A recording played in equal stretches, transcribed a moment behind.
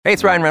Hey,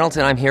 it's Ryan Reynolds,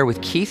 and I'm here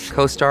with Keith,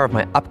 co-star of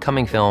my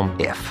upcoming film,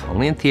 If,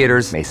 only in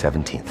theaters May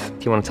 17th.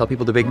 Do you want to tell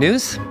people the big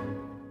news?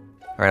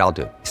 All right, I'll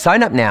do it.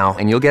 Sign up now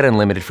and you'll get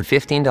unlimited for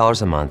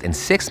 $15 a month and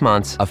 6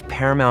 months of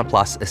Paramount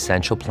Plus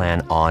Essential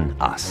Plan on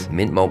us.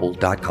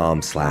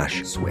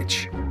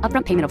 MintMobile.com/switch.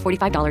 Upfront payment of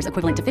 $45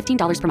 equivalent to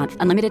 $15 per month.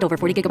 Unlimited over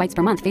 40 gigabytes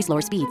per month. Face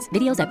lower speeds.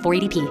 Videos at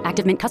 480p.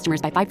 Active Mint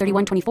customers by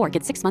 531.24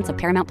 get 6 months of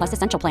Paramount Plus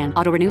Essential Plan.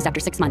 Auto renews after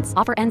 6 months.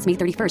 Offer ends May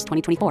 31st,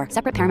 2024.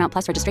 Separate Paramount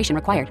Plus registration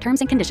required. Terms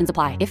and conditions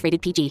apply if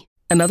rated PG.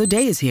 Another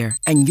day is here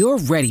and you're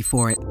ready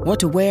for it. What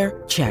to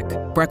wear? Check.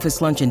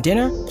 Breakfast, lunch, and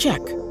dinner? Check.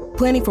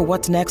 Planning for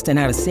what's next and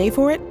how to save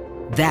for it?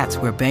 That's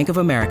where Bank of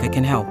America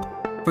can help.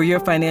 For your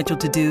financial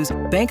to-dos,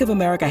 Bank of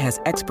America has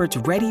experts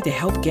ready to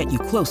help get you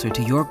closer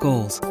to your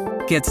goals.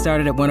 Get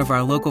started at one of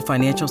our local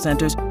financial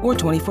centers or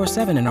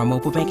 24/7 in our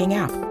mobile banking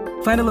app.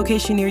 Find a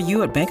location near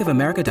you at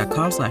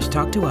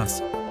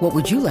bankofamerica.com/talktous. What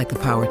would you like the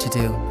power to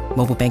do?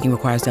 Mobile banking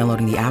requires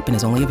downloading the app and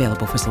is only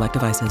available for select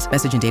devices.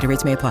 Message and data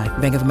rates may apply.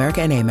 Bank of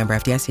America N.A., member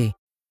FDIC.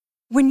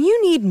 When you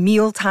need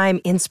mealtime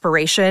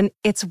inspiration,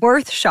 it's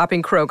worth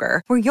shopping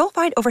Kroger, where you'll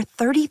find over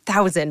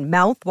 30,000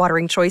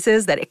 mouth-watering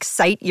choices that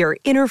excite your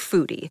inner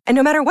foodie. And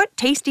no matter what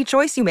tasty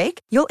choice you make,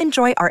 you'll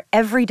enjoy our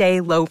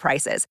everyday low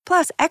prices,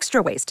 plus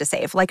extra ways to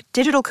save, like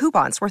digital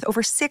coupons worth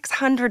over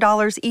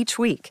 $600 each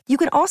week. You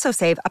can also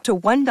save up to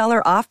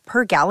 $1 off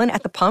per gallon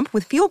at the pump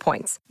with fuel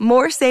points.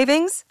 More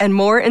savings and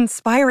more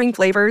inspiring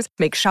flavors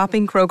make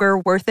shopping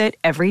Kroger worth it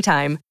every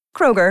time.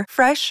 Kroger,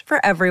 fresh for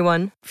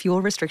everyone.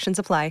 Fuel restrictions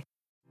apply.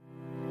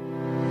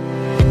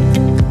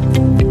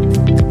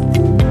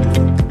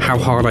 How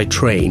hard I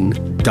train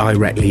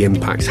directly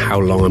impacts how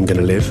long I'm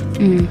going to live.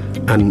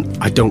 And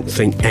I don't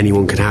think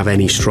anyone can have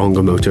any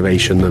stronger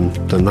motivation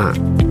than that.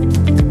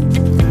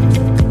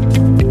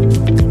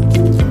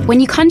 When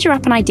you conjure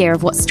up an idea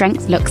of what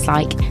strength looks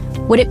like,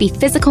 would it be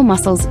physical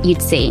muscles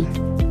you'd see?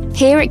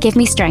 Here at Give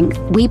Me Strength,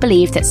 we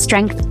believe that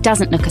strength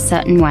doesn't look a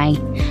certain way.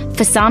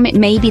 For some, it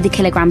may be the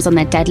kilograms on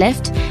their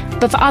deadlift,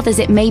 but for others,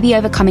 it may be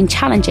overcoming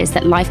challenges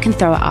that life can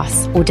throw at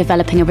us or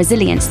developing a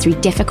resilience through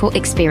difficult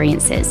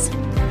experiences.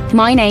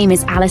 My name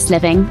is Alice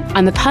Living.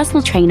 I'm a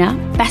personal trainer,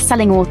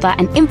 best-selling author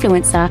and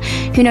influencer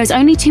who knows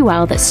only too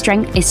well that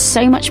strength is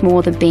so much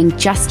more than being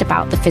just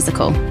about the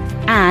physical.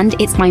 And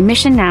it's my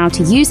mission now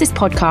to use this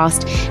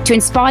podcast to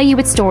inspire you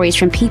with stories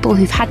from people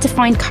who've had to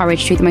find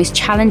courage through the most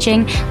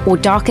challenging or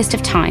darkest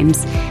of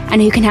times,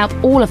 and who can help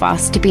all of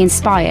us to be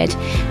inspired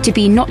to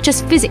be not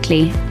just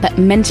physically, but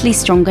mentally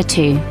stronger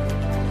too.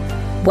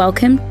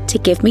 Welcome to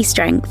Give Me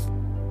Strength.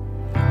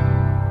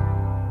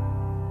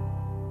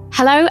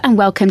 Hello and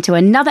welcome to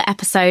another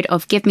episode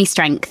of Give Me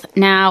Strength.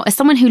 Now, as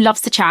someone who loves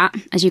to chat,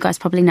 as you guys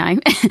probably know,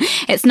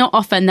 it's not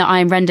often that I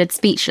am rendered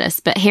speechless,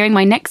 but hearing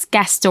my next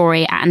guest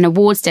story at an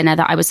awards dinner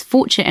that I was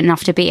fortunate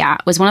enough to be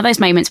at was one of those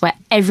moments where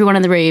everyone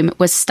in the room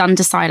was stunned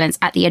to silence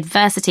at the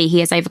adversity he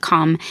has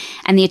overcome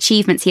and the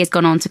achievements he has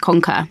gone on to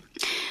conquer.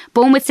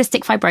 Born with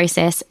cystic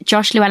fibrosis,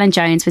 Josh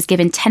Llewellyn-Jones was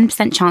given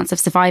 10% chance of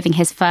surviving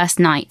his first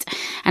night.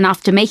 And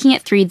after making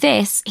it through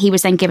this, he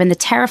was then given the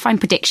terrifying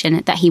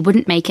prediction that he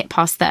wouldn't make it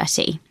past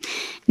 30.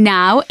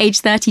 Now, age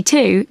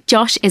 32,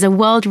 Josh is a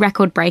world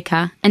record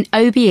breaker, an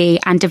OBE,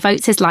 and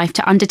devotes his life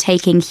to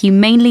undertaking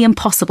humanely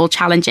impossible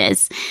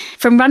challenges.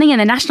 From running in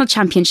the national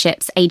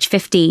championships age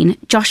 15,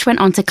 Josh went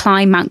on to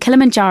climb Mount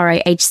Kilimanjaro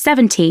age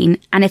 17,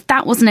 and if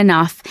that wasn't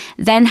enough,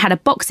 then had a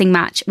boxing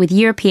match with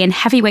European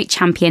heavyweight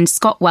champion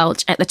Scott Welch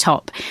at the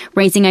top,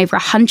 raising over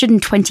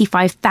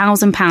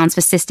 £125,000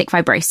 for cystic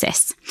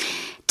fibrosis.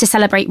 To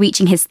celebrate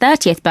reaching his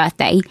 30th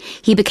birthday,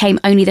 he became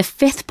only the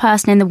 5th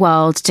person in the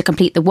world to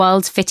complete the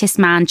World's Fittest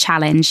Man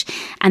Challenge,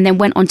 and then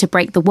went on to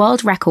break the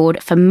world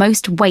record for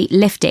most weight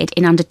lifted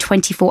in under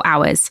 24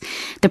 hours.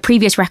 The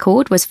previous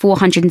record was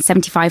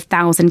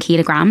 475,000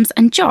 kilograms,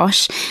 and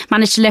Josh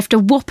managed to lift a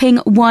whopping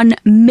 1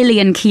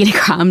 million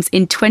kilograms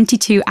in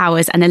 22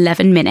 hours and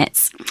 11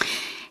 minutes.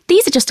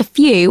 These are just a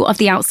few of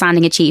the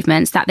outstanding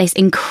achievements that this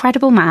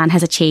incredible man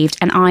has achieved,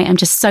 and I am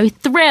just so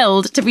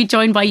thrilled to be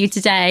joined by you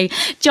today.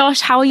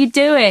 Josh, how are you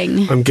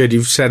doing? I'm good.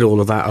 You've said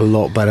all of that a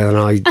lot better than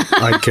I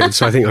could,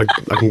 so I think I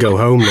can go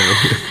home now.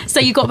 So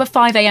you got up at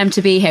 5 a.m.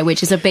 to be here,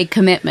 which is a big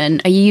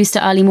commitment. Are you used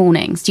to early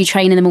mornings? Do you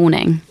train in the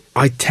morning?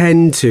 I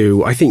think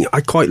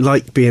I quite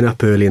like being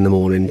up early in the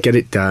morning, get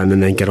it done,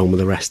 and then get on with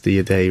the rest of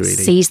your day, really.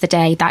 Seize the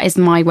day. That is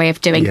my way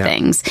of doing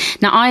things.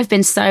 Now, I've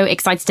been so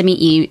excited to meet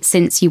you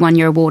since you won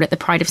your award at the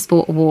Pride of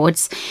Sport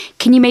Awards.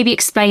 Can you maybe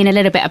explain a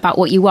little bit about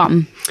what you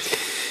won?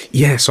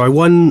 Yeah, so I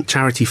won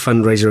Charity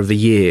Fundraiser of the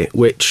Year,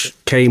 which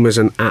came as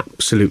an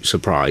absolute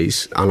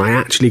surprise. And I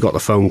actually got the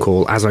phone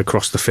call as I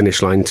crossed the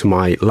finish line to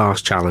my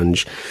last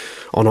challenge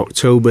on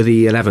October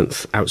the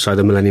 11th outside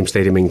the Millennium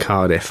Stadium in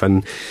Cardiff.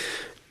 And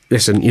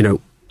listen,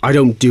 I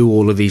don't do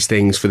all of these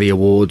things for the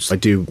awards. I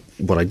do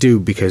what I do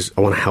because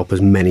I want to help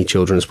as many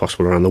children as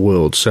possible around the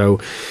world. So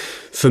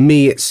for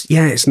me,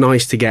 it's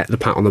nice to get the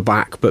pat on the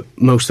back, but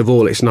most of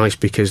all, it's nice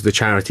because the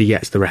charity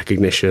gets the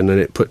recognition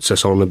and it puts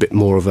us on a bit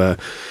more of a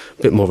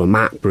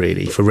map,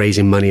 really, for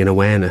raising money and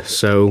awareness.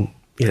 So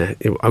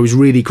I was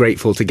really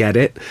grateful to get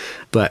it.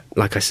 But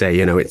like I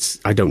say,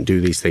 I don't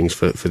do these things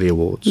for the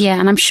awards. Yeah,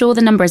 and I'm sure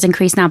the number has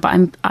increased now, but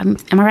am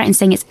I right in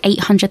saying it's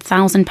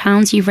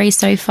 £800,000 you've raised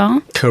so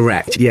far?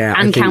 Correct, yeah.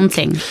 And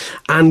counting.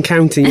 And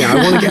counting, yeah. I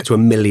want to get to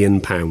 £1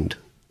 million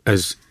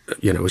as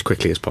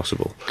quickly as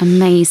possible.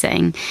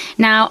 Amazing.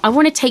 Now, I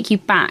want to take you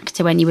back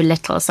to when you were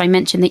little. So I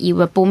mentioned that you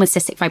were born with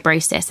cystic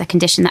fibrosis, a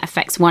condition that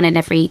affects 1 in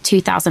every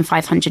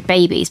 2,500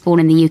 babies born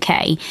in the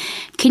UK.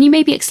 Can you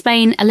maybe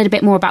explain a little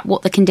bit more about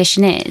what the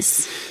condition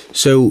is?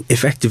 So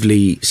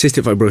effectively,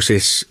 cystic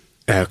fibrosis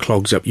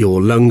clogs up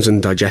your lungs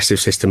and digestive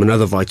system and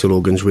other vital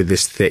organs with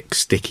this thick,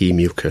 sticky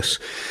mucus.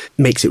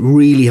 Makes it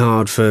really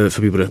hard for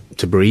people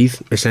to breathe,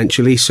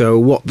 essentially. So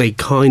what they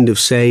kind of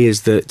say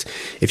is that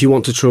if you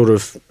want to sort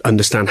of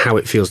understand how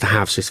it feels to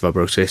have cystic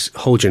fibrosis,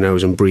 hold your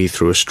nose and breathe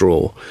through a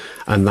straw.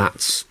 And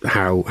that's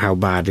how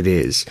bad it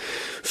is.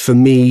 For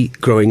me,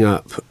 growing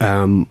up,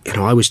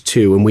 I was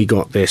 2 and we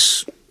got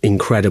this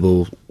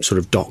incredible sort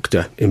of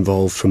doctor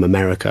involved from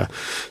America.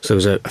 So there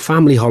was a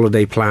family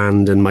holiday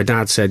planned, and my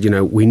dad said,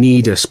 we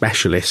need a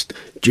specialist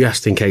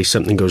just in case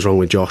something goes wrong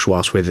with Josh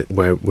whilst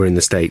we're in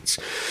the States.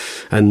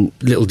 And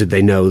little did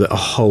they know that a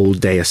whole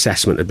day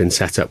assessment had been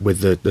set up with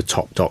the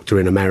top doctor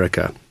in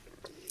America.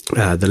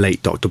 The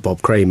late Dr.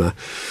 Bob Kramer.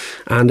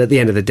 And at the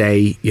end of the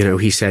day,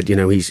 he said,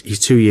 he's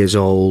 2 years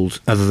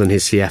old. Other than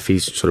his CF,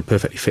 he's sort of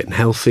perfectly fit and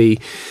healthy.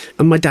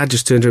 And my dad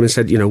just turned to him and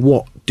said,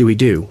 what do we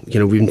do?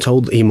 We've been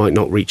told that he might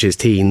not reach his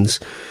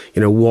teens.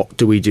 What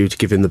do we do to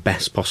give him the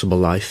best possible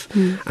life?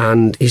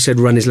 And he said,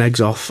 run his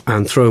legs off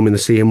and throw him in the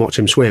sea and watch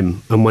him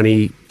swim. And when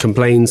he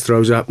complains,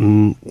 throws up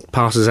and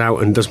passes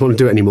out and doesn't want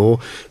to do it anymore,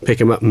 pick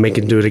him up and make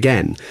him do it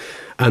again.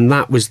 And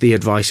that was the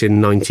advice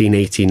in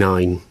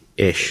 1989.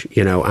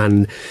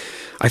 And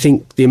I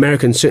think the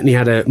Americans certainly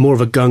had more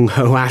of a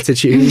gung-ho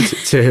attitude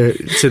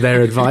to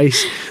their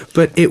advice,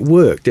 but it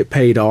worked, it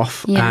paid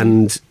off. Yeah.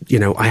 And,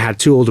 I had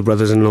 2 older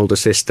brothers and an older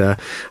sister,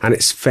 and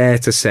it's fair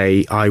to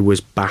say I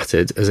was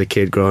battered as a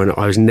kid growing up.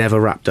 I was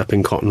never wrapped up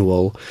in cotton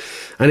wool,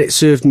 and it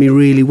served me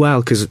really well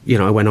because,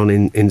 I went on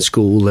in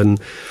school and,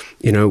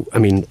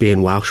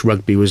 being Welsh,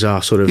 rugby was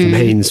our sort of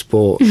main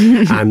sport.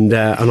 And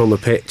on the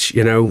pitch,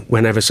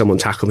 whenever someone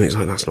tackled me, it's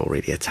like, that's not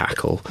really a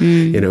tackle,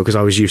 because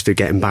I was used to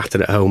getting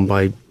battered at home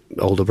by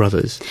older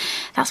brothers.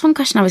 That's one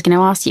question I was going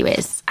to ask you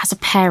is, as a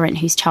parent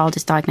whose child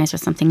is diagnosed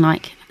with something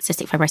like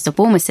cystic fibrosis or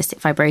born with cystic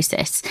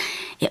fibrosis,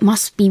 it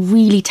must be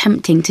really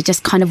tempting to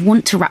just kind of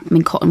want to wrap them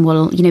in cotton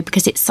wool,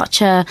 because it's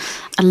such a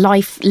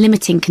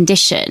life-limiting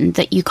condition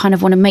that you kind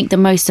of want to make the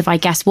most of, I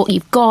guess, what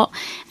you've got.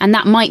 And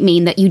that might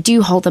mean that you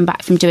do hold them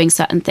back from doing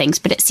certain things.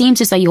 But it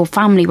seems as though your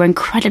family were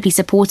incredibly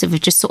supportive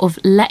of just sort of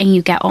letting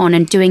you get on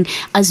and doing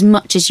as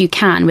much as you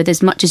can with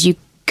as much as you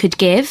could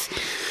give.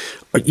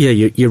 Yeah,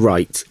 you're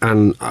right.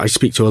 And I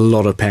speak to a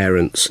lot of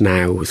parents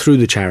now through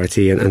the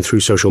charity and through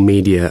social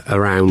media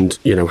around,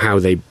 how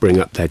they bring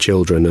up their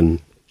children.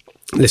 And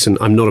listen,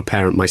 I'm not a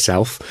parent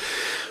myself,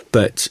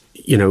 but,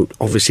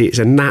 obviously it's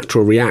a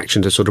natural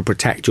reaction to sort of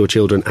protect your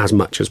children as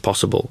much as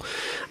possible.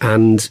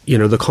 And,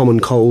 the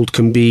common cold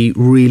can be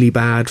really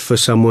bad for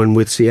someone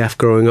with CF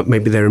growing up.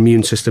 Maybe their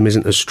immune system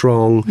isn't as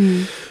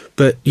strong.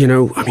 But,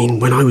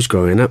 when I was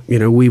growing up,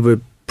 we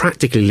were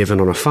practically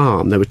living on a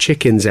farm. There were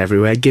chickens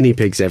everywhere, guinea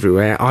pigs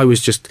everywhere. I was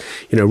just,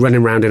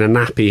 running around in a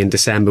nappy in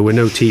December with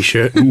no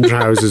t-shirt and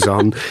trousers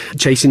on,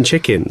 chasing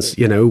chickens,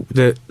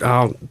 that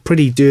are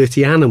pretty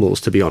dirty animals,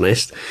 to be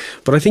honest.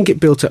 But I think it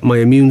built up my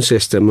immune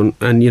system,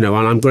 and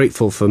I'm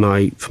grateful for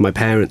my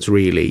parents,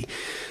 really,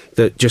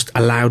 that just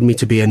allowed me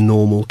to be a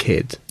normal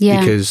kid.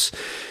 Yeah. Because,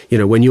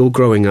 when you're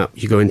growing up,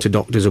 you go into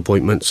doctor's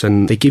appointments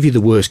and they give you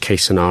the worst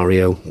case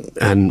scenario,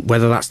 and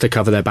whether that's to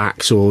cover their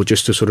backs or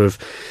just to sort of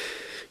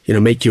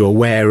make you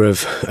aware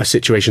of a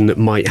situation that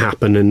might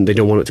happen, and they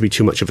don't want it to be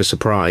too much of a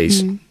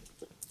surprise.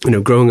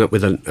 Growing up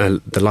with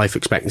the life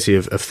expectancy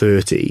of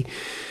 30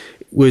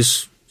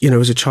 was,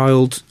 as a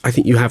child, I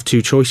think you have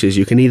 2 choices.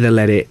 You can either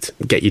let it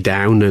get you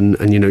down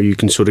and you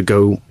can sort of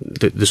go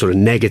the sort of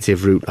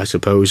negative route, I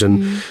suppose,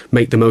 and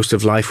make the most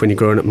of life when you're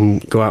growing up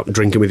and go out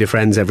drinking with your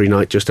friends every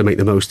night just to make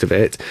the most of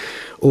it.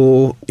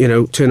 Or,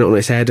 turn it on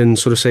its head and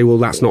sort of say, well,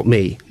 that's not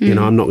me.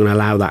 I'm not going to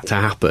allow that to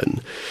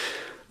happen.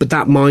 But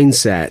that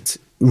mindset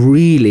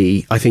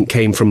really, I think,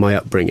 came from my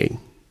upbringing.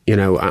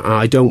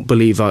 I don't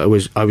believe I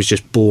was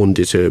just born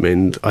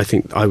determined. I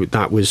think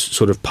that was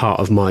sort of part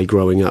of my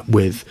growing up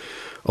with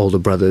older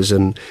brothers,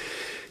 and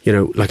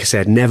like I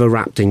said, never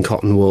wrapped in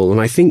cotton wool. And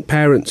I think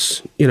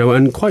parents,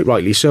 and quite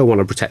rightly so, want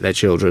to protect their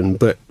children.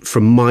 But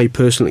from my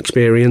personal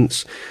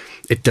experience,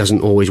 it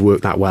doesn't always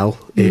work that well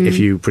if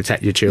you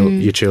protect your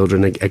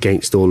children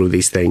against all of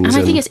these things.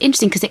 And I think it's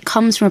interesting because it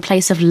comes from a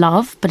place of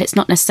love, but it's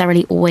not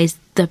necessarily always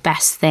the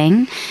best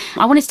thing.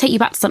 I wanted to take you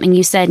back to something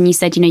you said, and you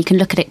said, you can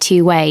look at it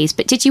 2 ways.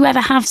 But did you ever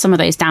have some of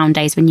those down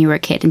days when you were a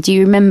kid? And do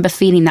you remember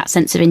feeling that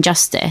sense of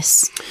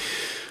injustice?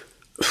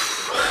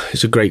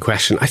 It's a great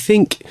question. I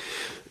think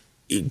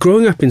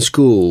growing up in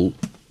school,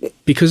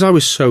 because I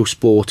was so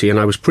sporty and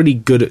I was pretty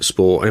good at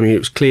sport, I mean, it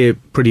was clear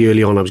pretty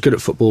early on I was good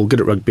at football,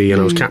 good at rugby, and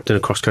I was captain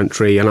of cross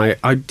country, and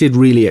I did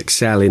really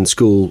excel in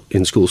school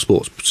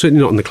sports,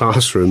 certainly not in the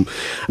classroom,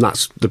 and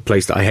that's the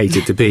place that I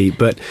hated to be.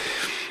 But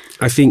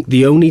I think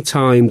the only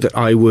time that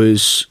I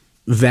was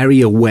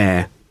very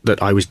aware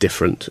that I was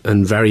different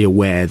and very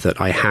aware that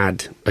I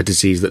had a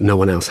disease that no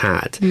one else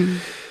had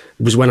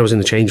was when I was in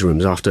the change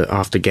rooms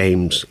after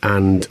games,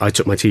 and I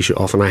took my T-shirt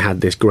off and I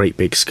had this great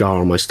big scar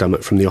on my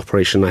stomach from the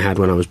operation I had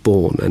when I was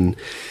born. And,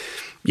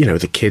 you know,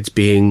 the kids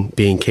being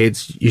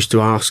kids used to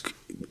ask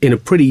in a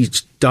pretty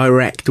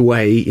direct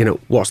way, you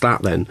know, what's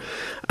that then?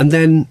 And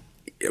then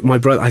my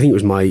brother, I think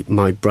it was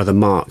my brother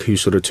Mark, who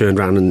sort of turned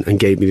around and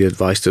gave me the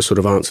advice to sort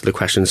of answer the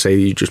question and say,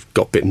 you just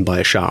got bitten by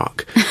a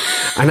shark.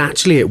 And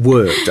actually it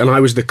worked. And I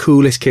was the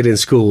coolest kid in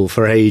school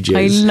for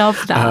ages. I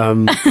love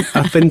that.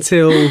 Up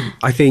until,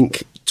 I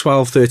think,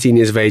 12, 13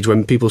 years of age,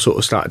 when people sort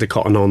of started to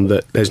cotton on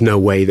that there's no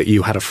way that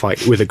you had a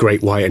fight with a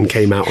great white and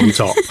came out on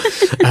top.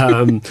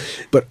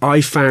 But I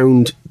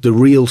found the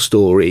real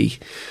story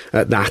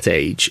at that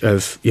age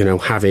of, you know,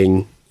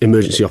 having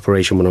emergency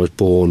operation when I was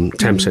born,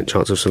 10%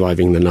 chance of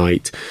surviving the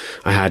night.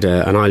 I had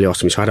an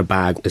ileostomy, so I had a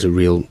bag as a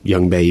real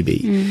young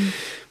baby.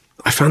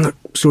 I found that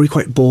story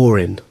quite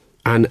boring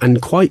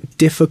and quite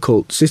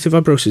difficult. Cystic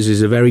fibrosis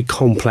is a very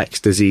complex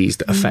disease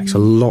that affects a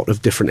lot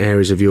of different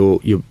areas of your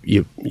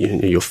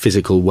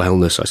physical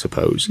wellness, I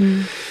suppose.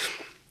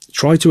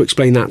 Try to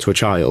explain that to a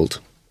child.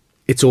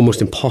 It's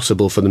almost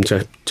impossible for them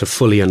to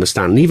fully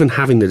understand. And even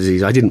having the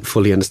disease, I didn't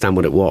fully understand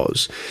what it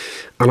was.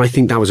 And I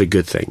think that was a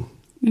good thing.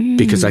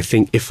 Because I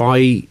think if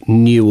I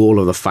knew all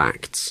of the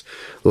facts,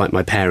 like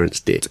my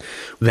parents did,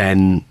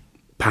 then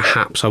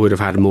perhaps I would have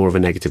had more of a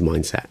negative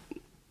mindset.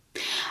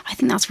 I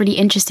think that's really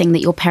interesting that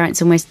your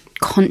parents almost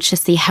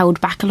consciously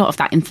held back a lot of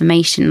that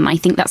information. And I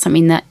think that's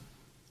something that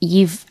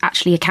you've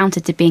actually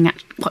accounted to being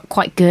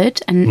quite good.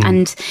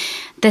 And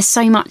there's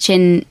so much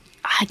in,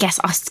 I guess,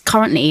 us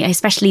currently,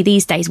 especially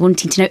these days,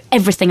 wanting to know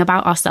everything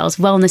about ourselves.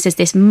 Wellness is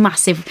this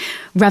massive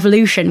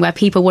revolution where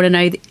people want to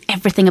know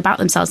everything about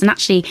themselves. And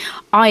actually,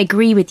 I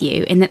agree with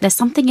you in that there's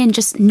something in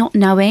just not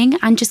knowing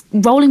and just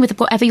rolling with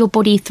whatever your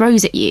body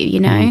throws at you, you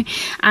know,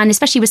 and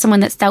especially with someone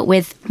that's dealt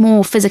with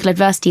more physical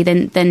adversity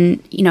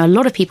than, you know, a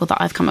lot of people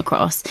that I've come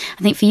across.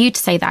 I think for you to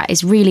say that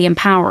is really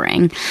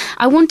empowering.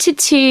 I wanted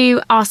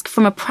to ask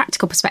from a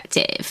practical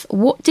perspective,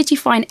 what did you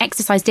find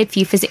exercise did for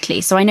you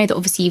physically? So I know that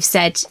obviously you've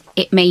said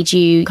it made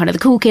you kind of the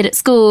cool kid at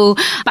school,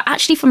 but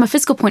actually from a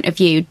physical point of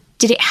view,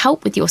 did it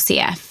help with your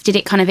CF? Did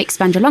it kind of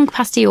expand your lung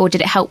capacity, or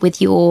did it help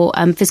with your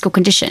physical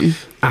condition?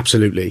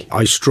 Absolutely.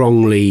 I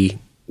strongly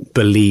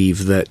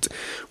believe that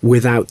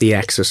without the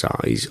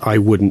exercise, I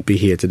wouldn't be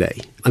here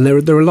today. And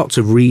there are lots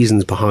of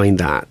reasons behind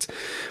that,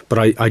 but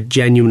I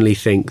genuinely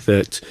think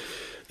that,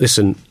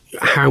 listen,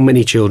 how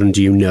many children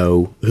do you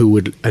know who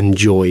would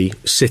enjoy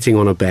sitting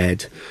on a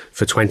bed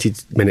for 20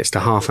 minutes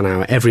to half an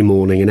hour every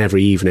morning and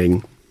every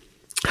evening,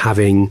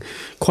 having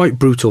quite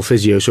brutal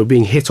physio, so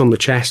being hit on the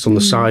chest, on the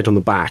side, on the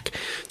back,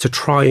 to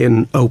try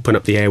and open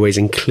up the airways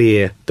and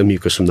clear the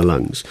mucus from the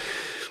lungs?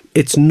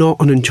 It's not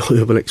an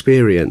enjoyable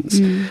experience.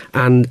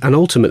 And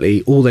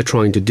ultimately, all they're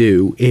trying to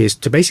do is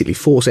to basically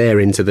force air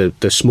into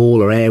the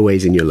smaller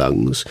airways in your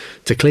lungs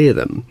to clear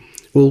them.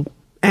 Well,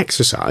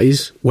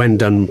 exercise, when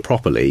done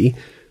properly,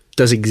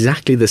 does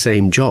exactly the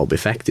same job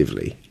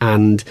effectively.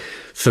 And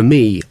for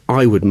me,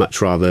 I would much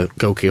rather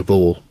go kick a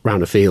ball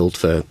round a field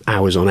for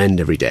hours on end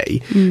every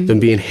day than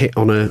being hit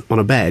on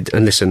a bed.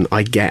 And listen,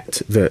 I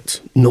get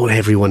that not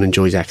everyone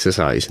enjoys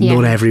exercise. Yeah.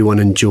 Not everyone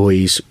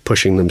enjoys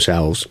pushing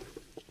themselves.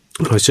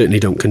 I certainly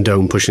don't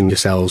condone pushing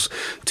yourselves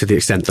to the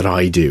extent that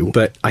I do.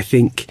 But I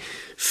think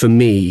for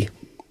me,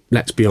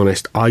 let's be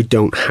honest, I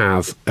don't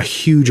have a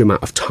huge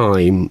amount of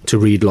time to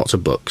read lots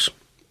of books.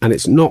 And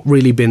it's not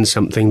really been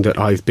something that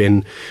I've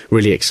been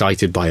really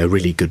excited by, a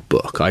really good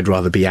book. I'd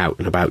rather be out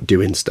and about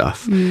doing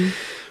stuff.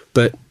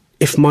 But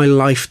if my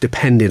life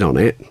depended on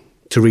it,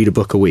 to read a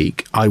book a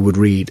week, I would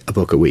read a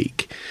book a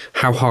week.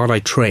 How hard I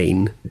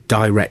train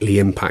directly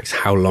impacts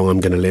how long I'm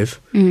going to live.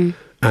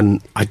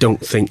 And I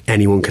don't think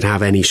anyone can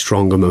have any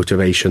stronger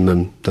motivation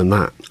than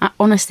that.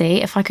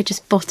 Honestly, if I could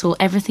just bottle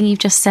everything you've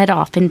just said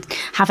up and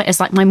have it as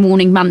like my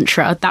morning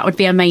mantra, that would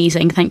be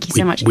amazing. Thank you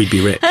so much. We'd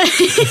be rich.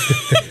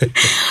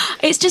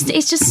 It's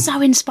just so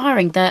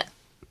inspiring that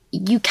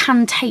you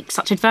can take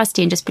such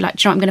adversity and just be like,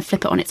 do you know what, I'm going to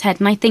flip it on its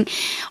head. And I think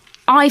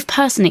I've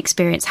personally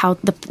experienced how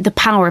the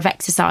power of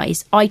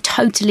exercise. I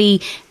totally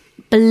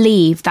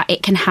believe that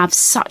it can have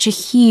such a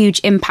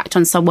huge impact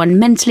on someone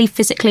mentally,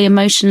 physically,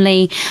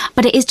 emotionally,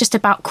 but it is just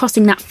about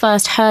crossing that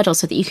first hurdle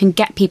so that you can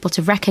get people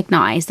to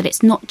recognise that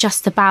it's not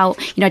just about,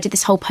 you know, I did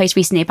this whole post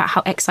recently about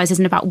how exercise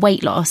isn't about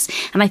weight loss,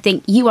 and I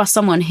think you are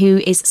someone who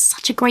is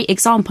such a great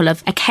example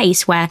of a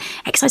case where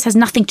exercise has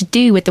nothing to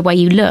do with the way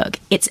you look.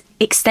 It's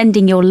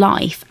extending your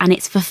life and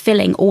it's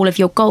fulfilling all of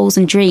your goals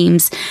and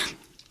dreams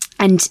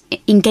and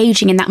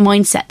engaging in that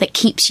mindset that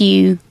keeps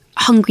you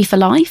hungry for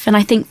life. And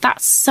I think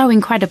that's so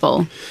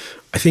incredible.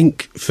 I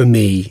think for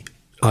me,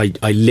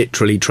 I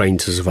literally trained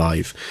to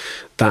survive.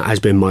 That has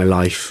been my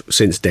life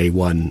since day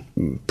one,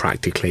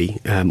 practically,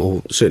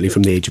 or certainly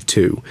from the age of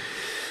 2.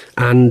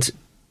 And,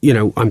 you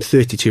know, I'm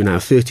 32 now,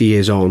 30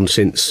 years on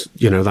since,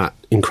 you know, that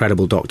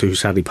incredible doctor who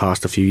sadly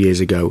passed a few years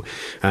ago.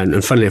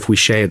 And funnily enough, we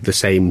shared the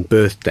same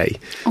birthday.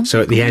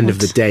 So at the end of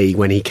the day,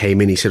 when he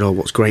came in, he said, oh,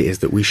 what's great is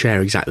that we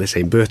share exactly the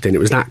same birthday. And it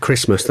was that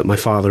Christmas that my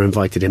father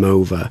invited him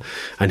over,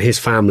 and his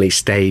family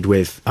stayed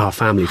with our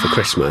family for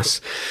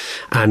Christmas.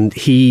 And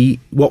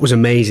what was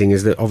amazing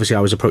is that obviously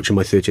I was approaching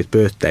my 30th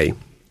birthday.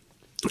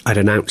 I'd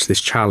announced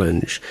this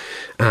challenge,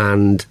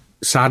 and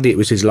sadly it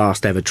was his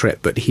last ever trip,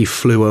 but he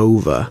flew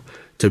over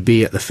to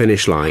be at the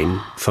finish line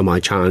for my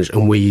challenge,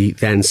 and we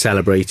then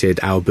celebrated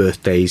our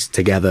birthdays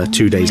together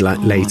 2 days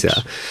later.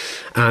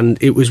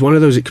 And it was one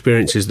of those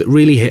experiences that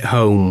really hit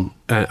home,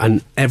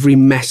 and every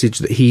message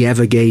that he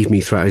ever gave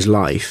me throughout his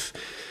life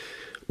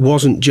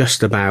wasn't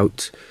just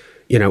about,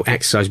 you know,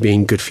 exercise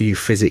being good for you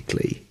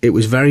physically. It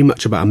was very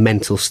much about a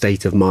mental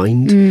state of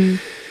mind.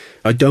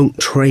 I don't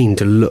train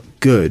to look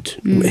good.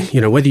 You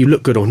know, whether you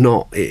look good or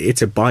not,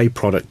 it's a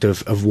byproduct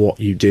of what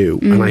you do.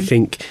 And I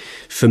think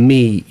for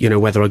me, you know,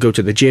 whether I go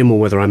to the gym or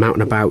whether I'm out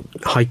and about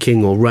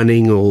hiking or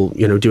running or,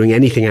 you know, doing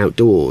anything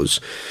outdoors,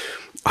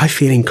 I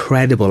feel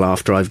incredible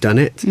after I've done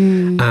it.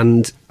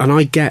 And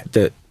I get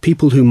that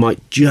people who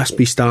might just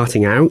be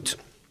starting out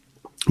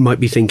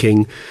might be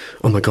thinking,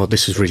 oh my God,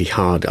 this is really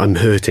hard. I'm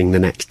hurting the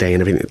next day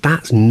and everything.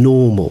 That's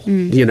normal.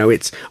 You know,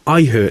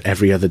 I hurt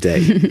every other day,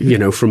 you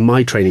know, from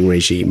my training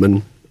regime.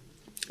 And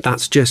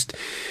that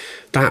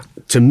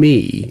to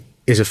me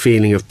is a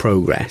feeling of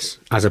progress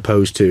as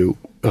opposed to,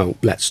 oh,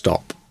 let's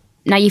stop.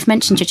 Now, you've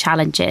mentioned your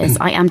challenges.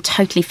 I am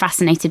totally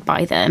fascinated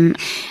by them.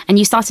 And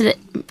you started at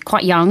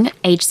quite young,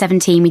 age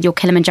 17, with your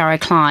Kilimanjaro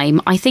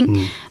climb. I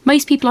think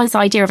most people's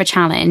idea of a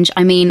challenge,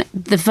 I mean,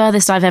 the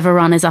furthest I've ever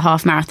run is a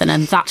half marathon,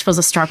 and that was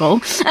a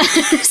struggle.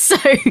 So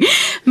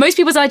most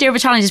people's idea of a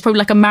challenge is probably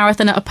like a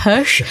marathon at a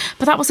push,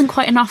 but that wasn't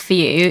quite enough for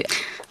you.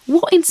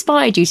 What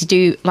inspired you to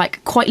do,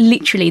 like, quite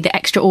literally the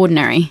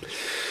extraordinary?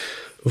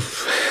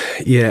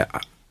 Yeah,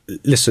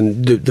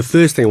 listen, the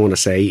first thing I want to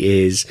say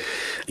is,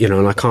 you know,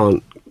 and I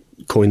can't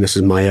coin this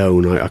as my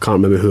own, I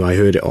can't remember who I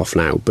heard it off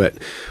now, but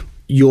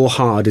your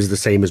hard is the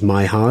same as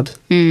my hard.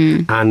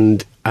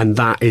 And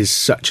that is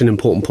such an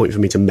important point for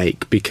me to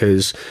make,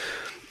 because,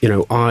 you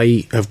know,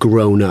 I have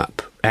grown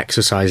up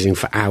exercising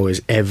for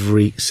hours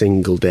every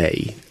single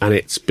day, and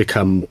it's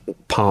become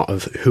part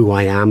of who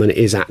I am, and it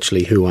is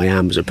actually who I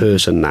am as a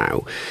person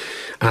now.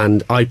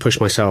 And I push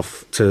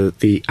myself to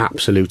the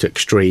absolute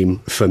extreme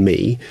for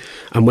me.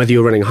 And whether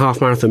you're running a half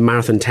marathon,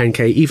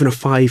 10K, even a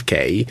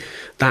 5K,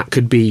 that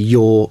could be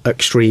your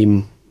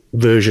extreme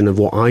version of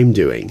what I'm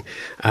doing.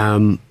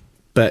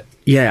 But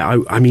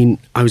yeah, I mean,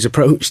 I was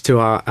approached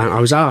I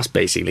was asked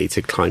basically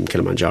to climb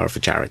Kilimanjaro for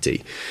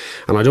charity.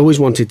 And I'd always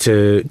wanted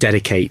to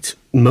dedicate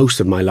most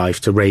of my life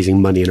to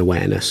raising money and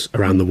awareness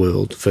around the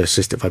world for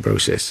cystic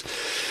fibrosis.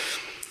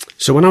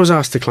 So when I was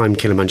asked to climb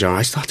Kilimanjaro,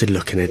 I started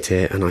looking at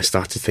it and I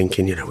started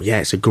thinking, you know, yeah,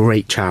 it's a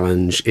great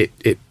challenge.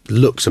 It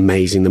looks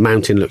amazing. The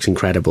mountain looks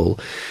incredible.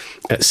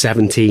 At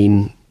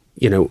 17,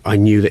 you know, I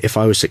knew that if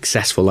I was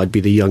successful, I'd be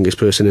the youngest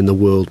person in the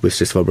world with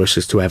cystic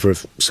fibrosis to ever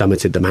have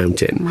summited the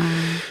mountain,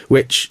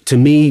 which to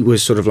me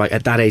was sort of like,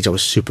 at that age, I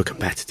was super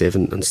competitive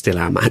and still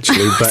am actually.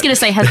 But I was going to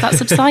say, has that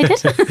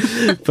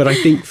subsided? But I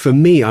think for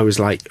me, I was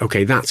like,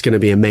 okay, that's going to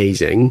be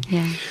amazing.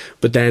 Yeah.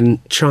 But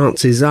then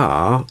chances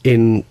are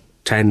in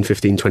 10,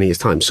 15, 20 years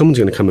time, someone's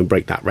going to come and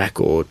break that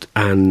record,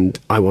 and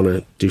I want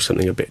to do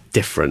something a bit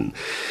different.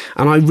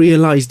 And I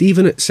realised,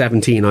 even at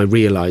 17, I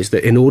realised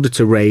that in order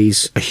to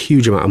raise a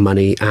huge amount of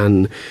money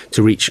and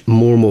to reach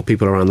more and more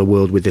people around the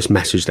world with this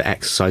message that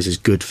exercise is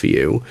good for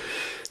you,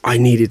 I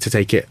needed to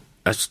take it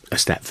a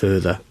step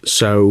further.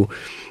 So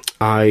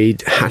I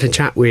had a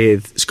chat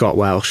with Scott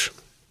Welsh,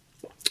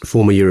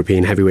 former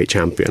European heavyweight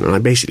champion, and I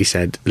basically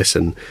said,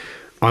 listen,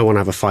 I want to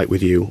have a fight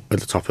with you at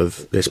the top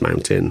of this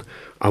mountain.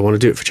 I want to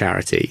do it for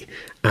charity,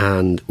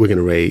 and we're going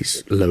to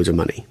raise loads of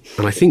money.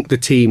 And I think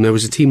there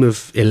was a team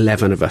of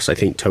 11 of us, I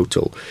think,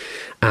 total.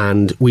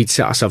 And we'd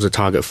set ourselves a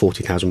target of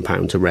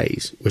 £40,000 to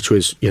raise, which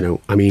was, you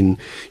know, I mean,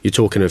 you're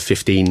talking of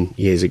 15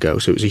 years ago.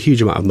 So it was a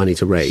huge amount of money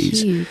to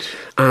raise. Huge.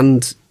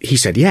 And he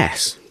said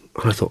yes.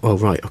 And I thought, oh,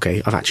 right,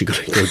 okay, I've actually got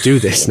to go do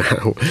this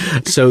now.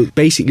 So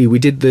basically we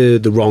did the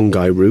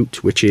Rongai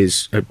route, which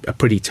is a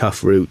pretty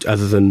tough route.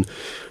 Other than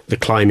the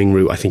climbing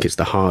route, I think it's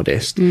the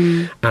hardest.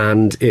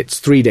 And it's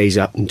 3 days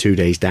up and 2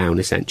 days down,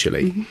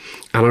 essentially.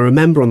 And I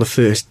remember on the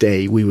first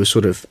day, we were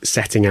sort of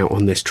setting out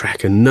on this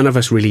trek, and none of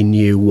us really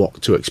knew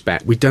what to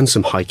expect. We'd done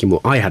some hiking.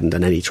 Well, I hadn't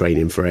done any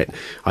training for it.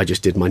 I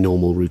just did my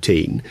normal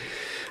routine.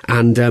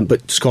 And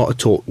but Scott had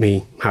taught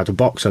me how to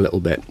box a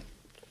little bit.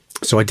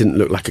 So I didn't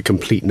look like a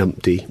complete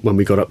numpty when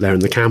we got up there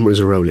and the cameras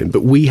are rolling.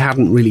 But we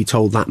hadn't really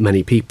told that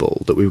many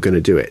people that we were going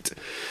to do it.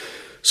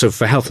 So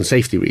for health and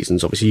safety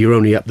reasons, obviously, you're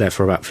only up there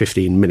for about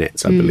 15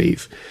 minutes, I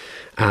believe.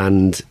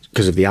 And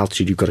because of the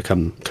altitude, you've got to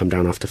come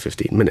down after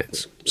 15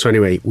 minutes. So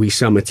anyway, we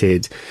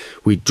summited.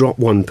 We dropped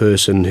one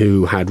person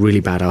who had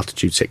really bad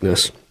altitude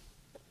sickness.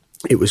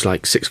 it was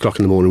like 6 o'clock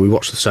in the morning. We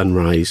watched the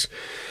sunrise.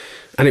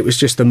 And it was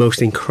just the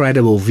most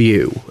incredible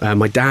view.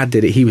 My dad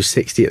did it. He was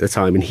 60 at the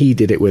time, and he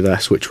did it with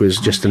us, which was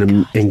just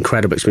an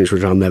incredible experience,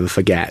 which I'll never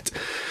forget.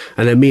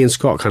 And then me and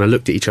Scott kind of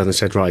looked at each other and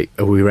said, right,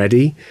 are we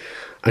ready?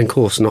 And of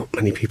course, not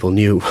many people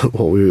knew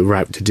what we were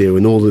out to do.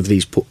 And all of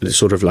these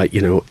sort of like,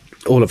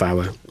 all of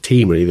our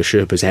team, really, the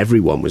Sherpas,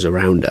 everyone was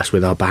around us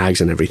with our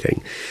bags and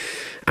everything.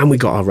 And we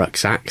got our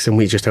rucksacks and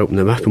we just opened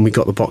them up and we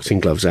got the boxing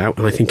gloves out.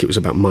 And I think it was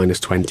about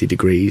minus 20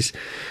 degrees.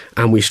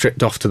 And we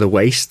stripped off to the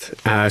waist.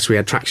 So we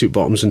had tracksuit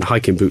bottoms and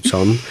hiking boots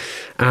on.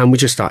 And we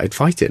just started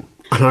fighting.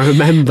 And I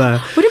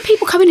remember... Wouldn't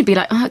people come in and be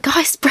like, oh,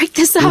 guys, break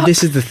this up? Well,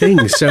 this is the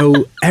thing.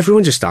 So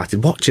everyone just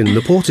started watching. And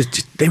the porters,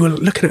 they were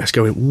looking at us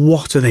going,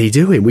 what are they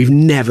doing? We've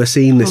never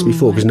seen this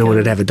before because no one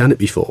had ever done it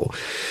before.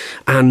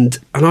 And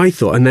I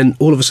thought, and then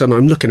all of a sudden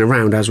I'm looking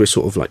around as we're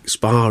sort of like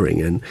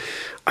sparring and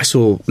I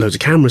saw loads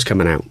of cameras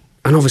coming out.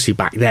 And obviously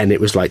back then it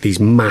was like these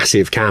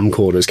massive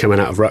camcorders coming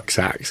out of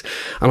rucksacks.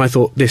 And I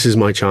thought, this is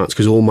my chance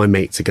because all my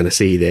mates are going to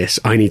see this.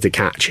 I need to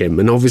catch him.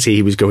 And obviously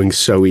he was going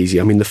so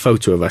easy. I mean, the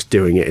photo of us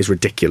doing it is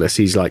ridiculous.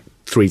 He's like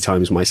 3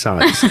 times my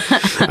size.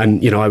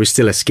 And, I was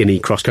still a skinny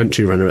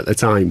cross-country runner at the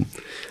time.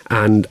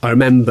 And I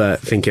remember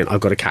thinking, I've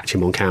got to catch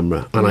him on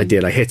camera. And I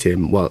did. I hit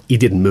him. Well, he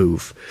didn't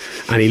move.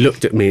 And he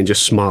looked at me and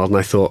just smiled. And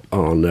I thought,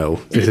 oh, no,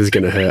 this is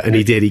going to hurt. And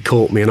he did. He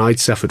caught me. And I'd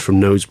suffered from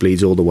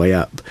nosebleeds all the way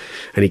up.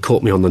 And he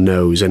caught me on the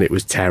nose. And it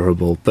was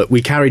terrible. But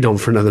we carried on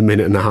for another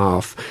minute and a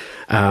half.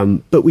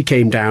 But we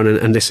came down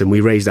and listen, we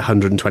raised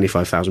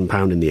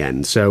 £125,000 in the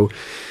end. So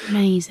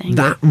amazing.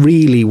 That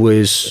really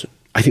was,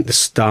 I think, the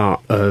start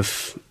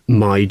of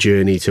my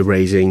journey to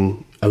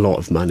raising a lot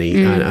of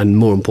money and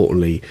more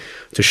importantly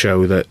to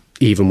show that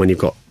even when you've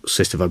got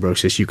cystic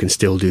fibrosis you can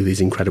still do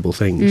these incredible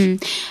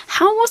things.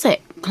 How was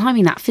it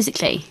climbing that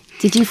physically?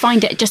 Did you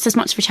find it just as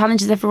much of a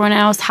challenge as everyone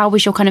else? How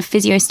was your kind of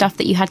physio stuff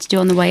that you had to do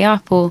on the way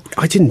up? Or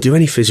I didn't do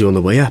any physio on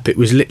the way up. It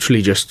was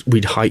literally just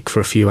we'd hike for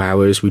a few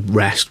hours, we'd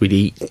rest, we'd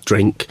eat,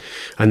 drink,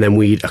 and then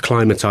we'd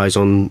acclimatise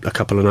on a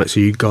couple of nights. So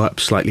you'd go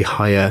up slightly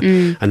higher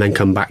and then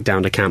come back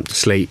down to camp to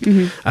sleep.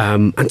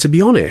 And to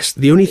be honest,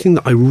 the only thing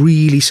that I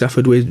really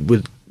suffered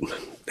with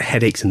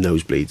headaches and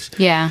nosebleeds.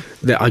 Yeah.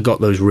 I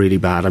got those really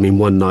bad. I mean,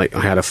 one night I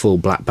had a full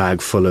black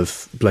bag full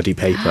of bloody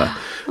paper.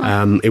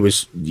 It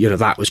was,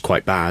 that was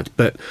quite bad.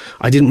 But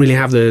I didn't really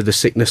have the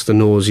sickness, the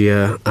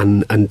nausea.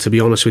 And to be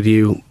honest with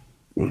you,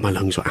 my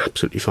lungs were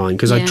absolutely fine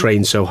because I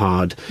trained so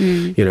hard,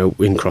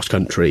 in cross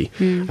country.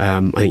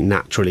 I think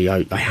naturally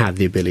I had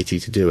the ability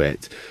to do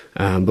it.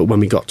 But when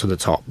we got to the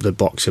top, the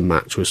boxing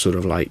match was sort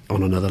of like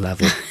on another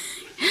level.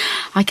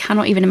 I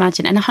cannot even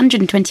imagine. And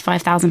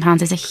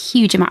 £125,000 is a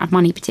huge amount of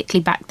money,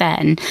 particularly back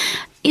then.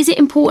 Is it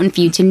important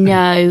for you to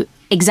know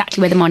exactly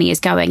where the money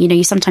is going?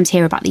 You sometimes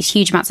hear about these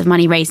huge amounts of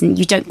money raised and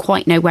you don't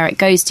quite know where it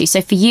goes to.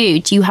 So for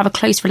you, do you have a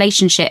close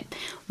relationship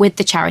with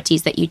the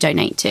charities that you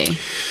donate to?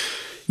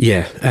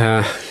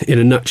 Yeah, in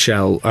a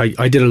nutshell,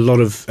 I did a lot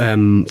of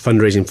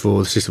fundraising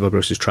for the Cystic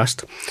Fibrosis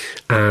Trust,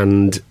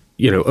 and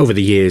over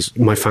the years,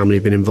 my family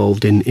have been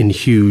involved in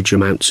huge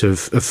amounts of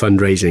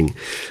fundraising,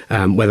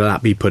 whether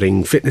that be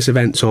putting fitness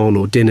events on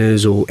or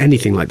dinners or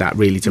anything like that,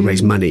 really, to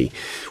raise money.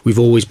 We've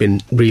always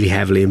been really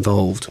heavily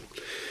involved.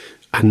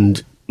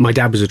 And my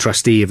dad was a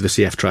trustee of the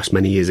CF Trust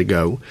many years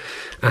ago.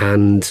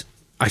 And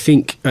I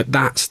think at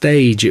that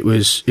stage, it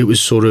was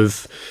sort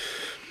of,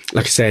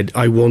 like I said,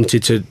 I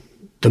wanted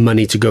the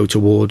money to go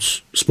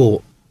towards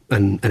sport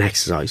and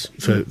exercise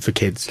for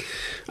kids.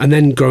 And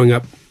then growing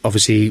up,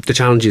 obviously, the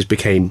challenges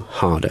became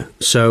harder.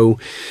 So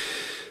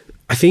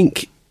I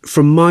think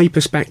from my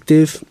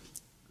perspective,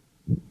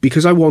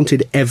 because I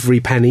wanted every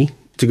penny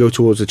to go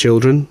towards the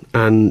children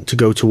and to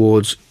go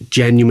towards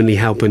genuinely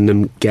helping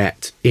them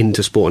get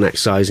into sport and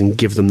exercise and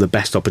give them the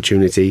best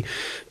opportunity,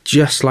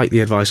 just like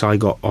the advice I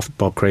got off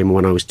Bob Kramer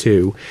when I was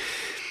 2,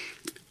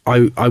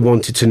 I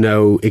wanted to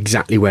know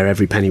exactly where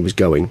every penny was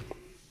going.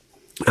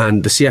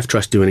 And the CF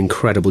Trust do an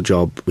incredible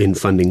job in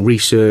funding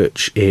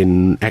research,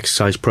 in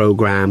exercise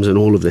programs and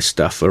all of this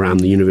stuff around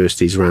the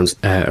universities around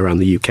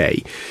the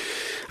UK.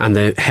 And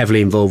they're heavily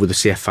involved with the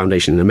CF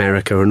Foundation in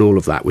America and all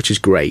of that, which is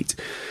great.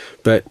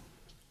 But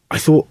I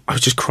thought I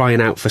was just crying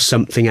out for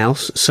something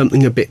else,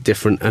 something a bit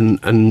different.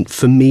 And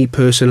for me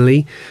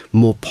personally,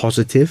 more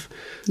positive.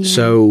 Yeah.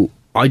 So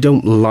I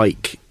don't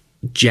like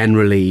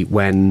generally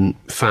when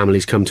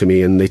families come to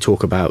me and they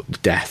talk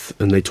about death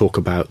and they talk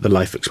about the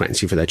life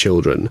expectancy for their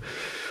children,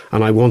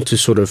 and I want to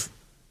sort of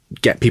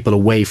get people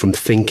away from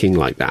thinking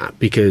like that,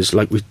 because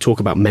like we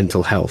talk about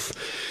mental health,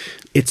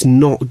 it's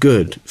not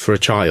good for a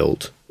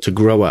child to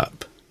grow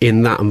up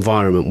in that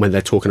environment when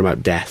they're talking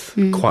about death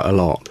quite a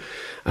lot.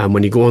 And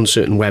when you go on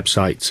certain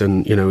websites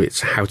and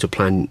it's how to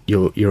plan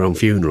your own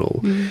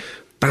funeral,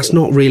 that's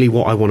not really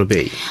what I want to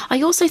be.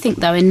 I also think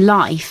though in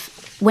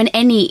life, when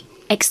any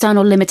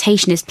external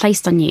limitation is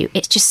placed on you,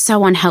 it's just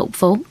so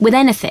unhelpful with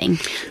anything,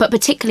 but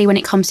particularly when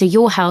it comes to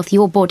your health,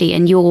 your body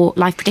and your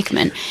life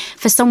predicament,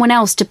 for someone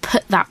else to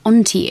put that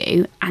onto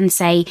you and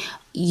say,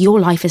 your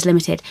life is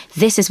limited.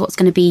 This is what's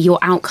going to be your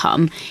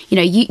outcome. You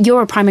know,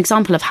 you're a prime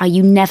example of how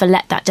you never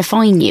let that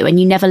define you, and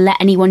you never let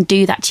anyone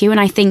do that to you. And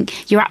I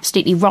think you're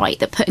absolutely right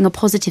that putting a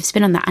positive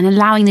spin on that and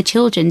allowing the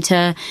children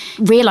to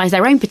realise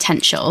their own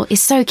potential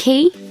is so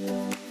key.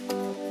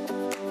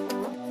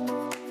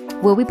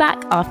 We'll be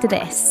back after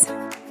this.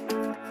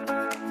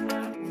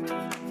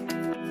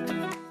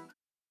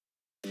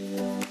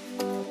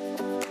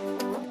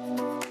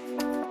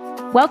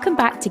 Welcome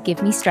back to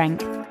Give Me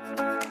Strength.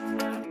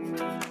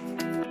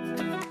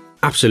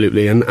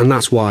 Absolutely, and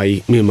that's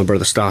why me and my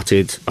brother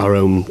started our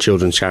own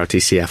children's charity,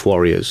 CF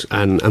Warriors,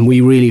 and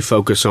we really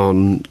focus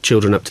on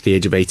children up to the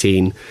age of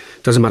 18.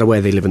 Doesn't matter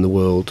where they live in the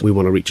world, we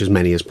want to reach as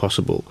many as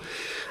possible.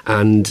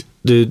 And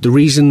the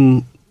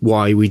reason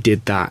why we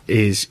did that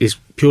is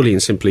purely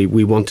and simply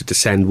we wanted to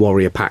send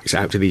warrior packs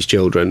out to these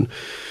children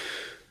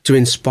to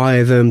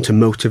inspire them, to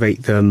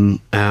motivate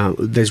them.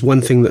 There's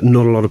one thing that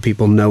not a lot of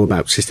people know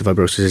about cystic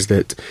fibrosis is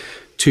that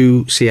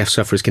two CF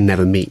sufferers can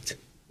never meet.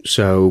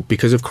 So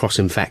because of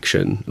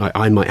cross-infection, like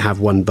I might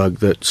have one bug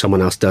that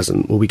someone else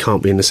doesn't, well, we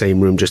can't be in the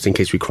same room just in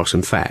case we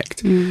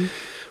cross-infect.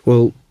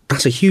 Well,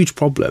 that's a huge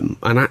problem.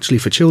 And actually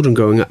for children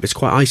growing up, it's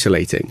quite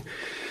isolating.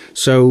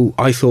 So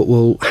I thought,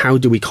 well, how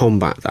do we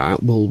combat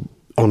that? Well,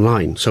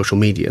 online, social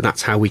media.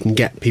 That's how we can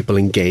get people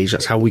engaged.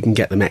 That's how we can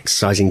get them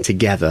exercising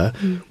together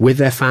with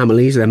their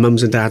families. Their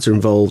mums and dads are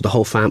involved. The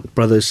whole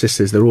brothers,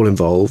 sisters, they're all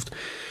involved.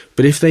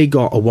 But if they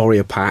got a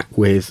warrior pack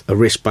with a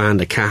wristband,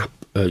 a cap,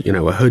 a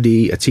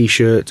hoodie, a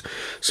t-shirt,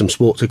 some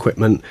sports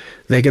equipment,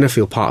 they're going to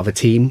feel part of a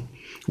team,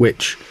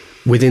 which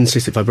within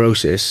cystic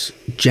fibrosis,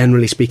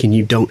 generally speaking,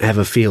 you don't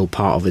ever feel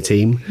part of a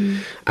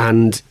team.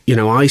 And,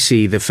 I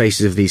see the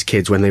faces of these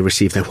kids when they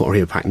receive their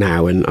warrior pack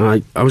now. And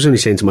I was only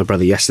saying to my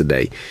brother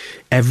yesterday,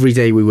 every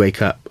day we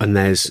wake up and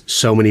there's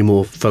so many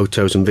more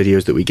photos and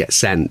videos that we get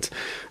sent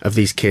of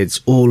these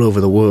kids all over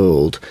the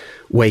world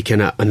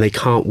waking up, and they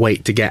can't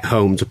wait to get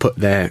home to put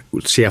their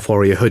CF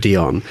Warrior hoodie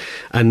on.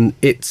 And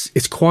it's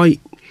quite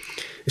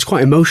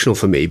emotional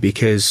for me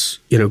because,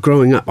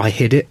 growing up, I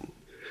hid it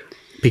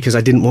because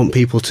I didn't want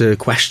people to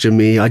question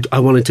me. I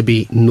wanted to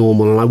be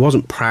normal, and I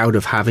wasn't proud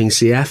of having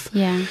CF.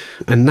 Yeah.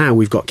 And now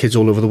we've got kids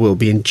all over the world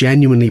being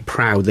genuinely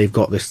proud they've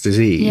got this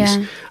disease,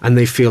 and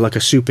they feel like a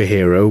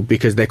superhero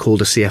because they're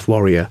called a CF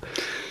Warrior.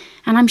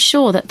 And I'm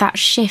sure that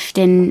shift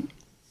in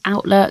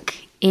outlook,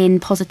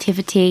 in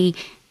positivity,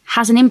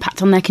 has an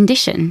impact on their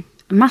condition,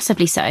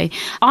 massively so.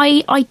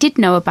 I did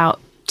know about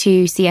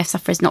two CF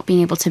sufferers not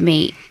being able to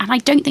meet, and I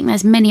don't think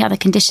there's many other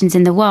conditions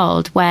in the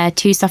world where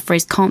two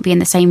sufferers can't be in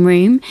the same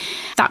room.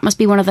 That must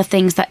be one of the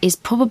things that is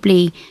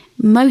probably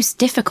most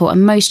difficult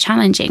and most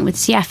challenging with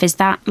CF, is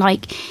that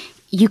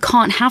you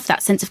can't have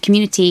that sense of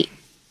community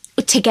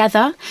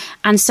together.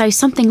 And so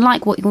something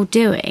like what you're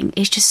doing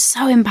is just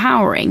so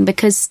empowering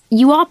because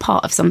you are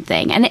part of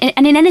something, and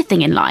in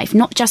anything in life,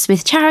 not just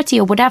with charity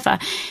or whatever,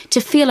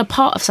 to feel a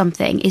part of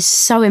something is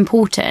so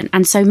important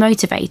and so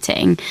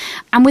motivating.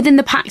 And within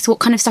the packs, what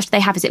kind of stuff do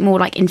they have? Is it more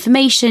like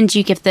information? Do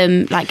you give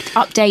them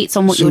updates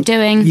on what you're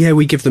doing? Yeah,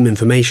 we give them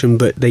information,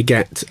 but they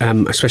get,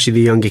 especially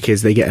the younger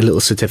kids, they get a little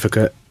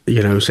certificate,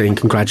 saying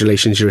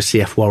congratulations, you're a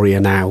CF Warrior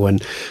now,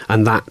 and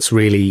that's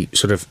really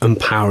sort of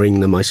empowering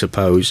them, I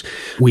suppose.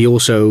 We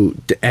also,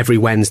 every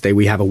Wednesday,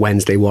 we have a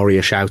Wednesday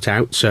Warrior shout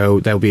out, so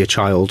there'll be a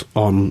child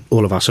on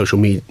all of our social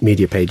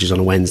media pages on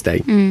a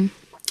Wednesday,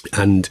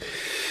 and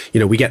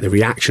we get the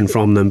reaction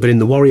from them. But in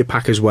the Warrior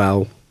Pack as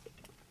well,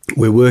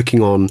 we're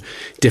working on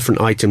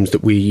different items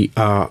that we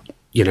are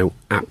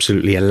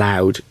absolutely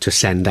allowed to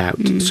send out.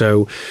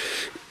 So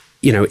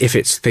if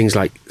it's things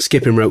like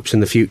skipping ropes in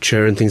the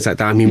future and things like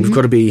that, I mean, we've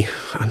got to be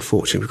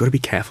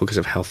careful because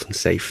of health and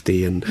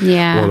safety and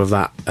all of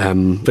that.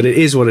 But it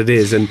is what it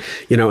is. And,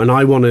 and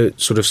I want to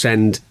sort of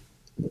send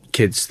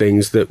kids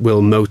things that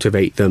will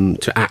motivate them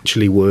to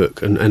actually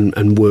work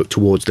and work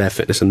towards their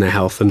fitness and their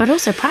health. But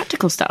also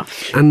practical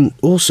stuff. And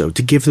also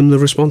to give them the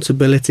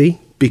responsibility,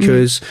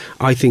 because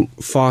I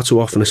think far too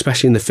often,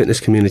 especially in the fitness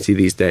community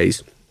these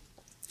days,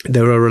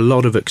 there are a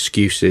lot of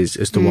excuses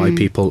as to why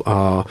people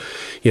are,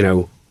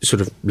 sort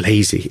of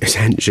lazy,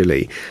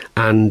 essentially.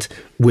 And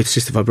with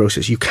cystic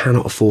fibrosis, you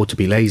cannot afford to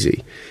be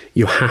lazy.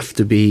 You have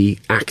to be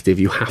active.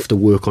 You have to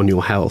work on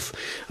your health.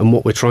 And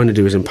what we're trying to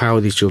do is empower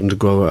these children to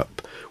grow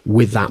up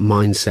with that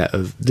mindset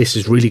of, this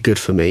is really good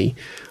for me,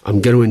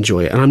 I'm going to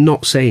enjoy it. And I'm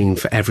not saying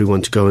for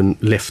everyone to go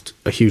and lift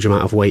a huge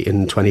amount of weight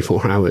in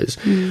 24 hours.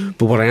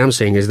 But what I am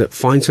saying is that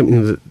find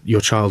something that your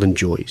child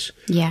enjoys.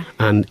 Yeah.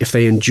 And if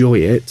they enjoy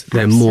it,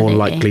 they're more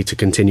likely to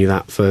continue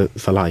that for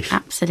life.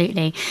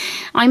 Absolutely.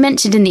 I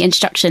mentioned in the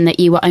introduction that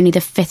you were only the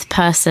 5th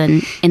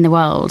person in the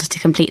world to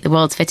complete the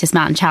World's Fittest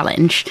Man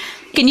Challenge.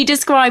 Can you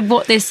describe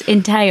what this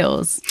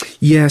entails?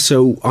 Yeah,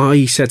 so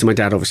I said to my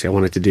dad, obviously, I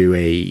wanted to do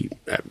a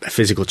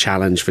physical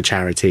challenge for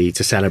charity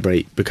to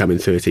celebrate becoming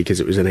 30, because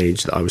it was an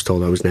age that I was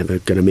told I was never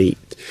going to meet.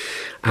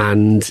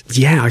 And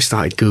I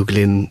started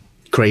Googling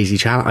crazy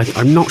challenge.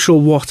 I'm not sure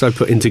what I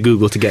put into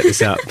Google to get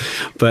this up,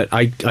 but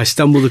I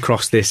stumbled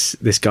across this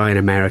guy in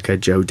America,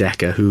 Joe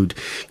Decker, who'd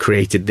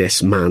created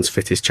this Man's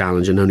Fittest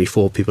Challenge, and only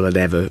 4 people had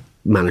ever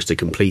managed to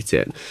complete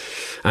it.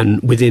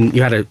 And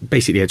you had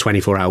basically a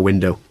 24-hour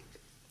window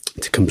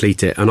to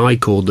complete it. And I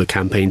called the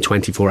campaign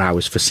 24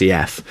 hours for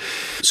CF.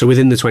 So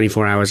within the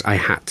 24 hours, I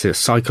had to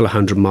cycle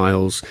 100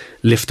 miles,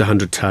 lift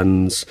 100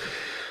 tons.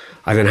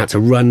 I then had to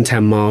run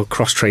 10 mile,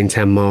 cross-train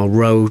 10 mile,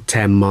 row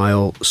 10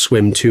 mile,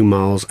 swim 2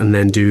 miles, and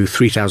then do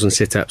 3,000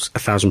 sit-ups,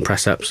 1,000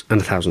 press-ups,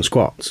 and 1,000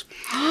 squats.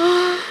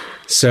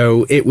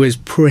 So it was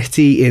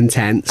pretty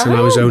intense, and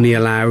I was only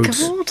allowed,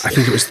 I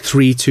think it was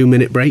 3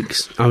 2-minute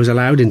breaks I was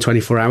allowed in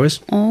 24 hours.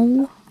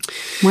 Oh,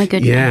 my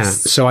goodness. Yeah,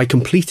 so I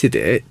completed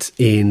it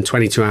in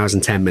 22 hours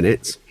and 10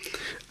 minutes,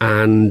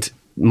 and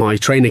my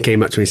trainer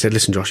came up to me and said,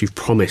 listen, Josh, you've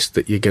promised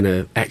that you're going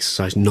to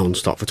exercise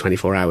non-stop for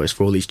 24 hours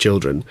for all these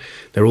children.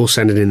 They're all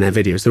sending in their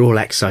videos. They're all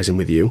exercising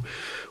with you.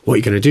 What are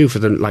you going to do for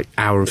the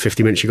hour and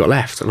 50 minutes you got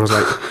left? And I was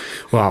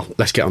like, well,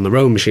 let's get on the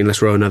rowing machine.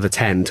 Let's row another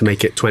 10 to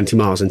make it 20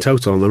 miles in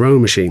total on the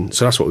rowing machine.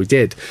 So that's what we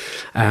did.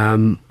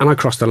 And I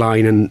crossed the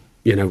line, and,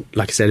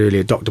 like I said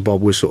earlier, Dr.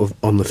 Bob was sort of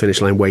on the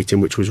finish line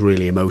waiting, which was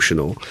really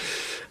emotional.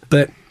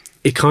 But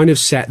it kind of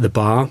set the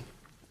bar,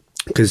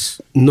 because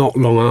not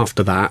long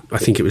after that, I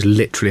think it was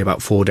literally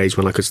about 4 days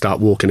when I could start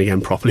walking again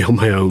properly on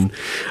my own.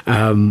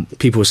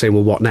 People were saying,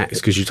 well, what next?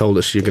 Because you told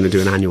us you're going to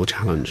do an annual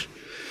challenge.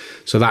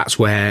 So that's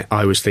where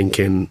I was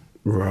thinking,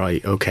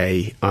 right,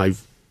 okay,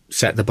 I've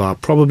set the bar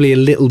probably a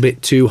little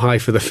bit too high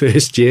for the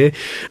first year.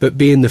 But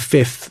being the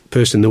 5th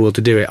person in the world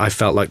to do it, I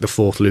felt like the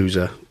 4th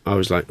loser. I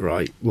was like,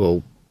 right,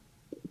 well,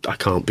 I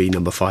can't be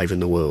number 5 in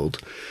the world.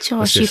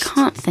 Josh, you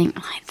can't think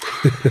like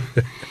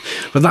that.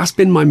 But that's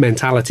been my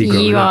mentality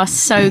growing up. You are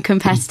so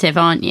competitive,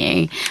 aren't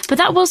you? But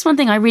that was one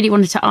thing I really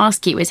wanted to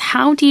ask you, is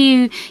how do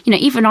you,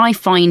 even I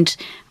find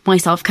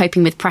myself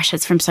coping with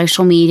pressures from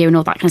social media and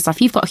all that kind of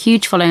stuff. You've got a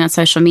huge following on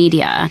social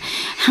media.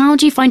 How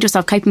do you find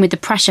yourself coping with the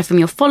pressure from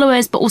your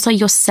followers, but also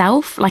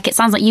yourself? Like, it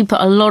sounds like you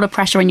put a lot of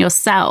pressure on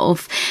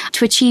yourself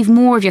to achieve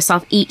more of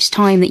yourself each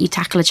time that you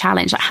tackle a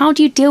challenge. Like, how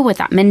do you deal with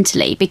that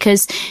mentally?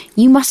 Because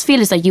you must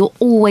feel as though you're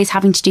always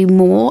having to do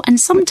more.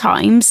 And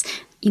sometimes,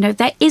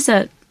 there is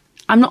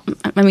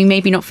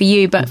maybe not for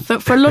you, but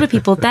for a lot of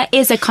people,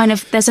 there's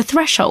a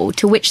threshold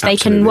to which they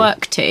Absolutely. can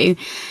work to.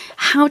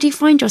 How do you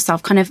find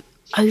yourself kind of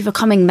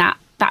overcoming that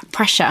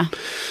pressure?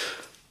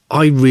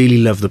 I really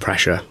love the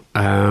pressure.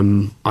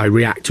 I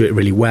react to it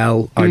really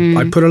well.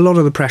 I put a lot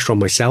of the pressure on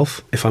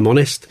myself, if I'm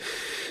honest.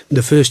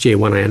 The first year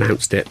when I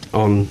announced it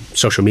on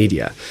social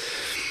media,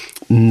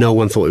 no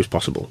one thought it was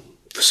possible.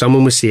 For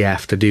someone with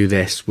CF to do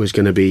this was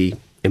going to be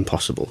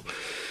impossible.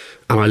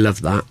 And I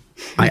loved that.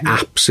 I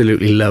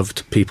absolutely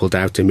loved people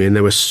doubting me. And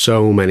there were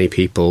so many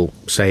people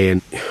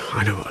saying,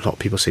 I know a lot of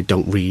people say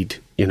don't read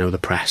the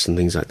press and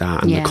things like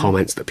that, and the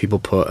comments that people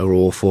put are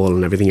awful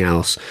and everything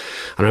else.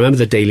 And I remember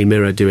the Daily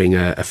Mirror doing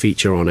a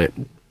feature on it,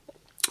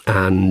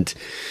 and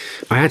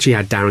I actually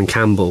had Darren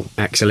Campbell,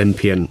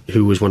 ex-Olympian,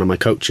 who was one of my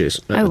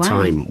coaches at the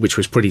time, which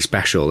was pretty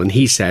special. And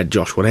he said,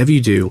 Josh, whatever you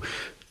do,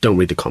 don't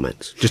read the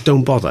comments. Just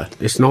don't bother.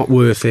 It's not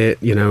worth it.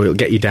 It'll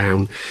get you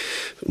down.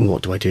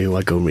 What do?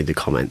 I go and read the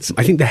comments.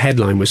 I think the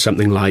headline was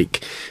something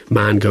like,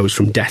 man goes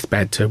from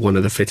deathbed to one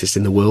of the fittest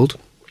in the world.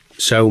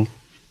 So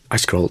I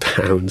scrolled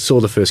down,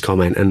 saw the first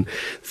comment, and the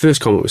first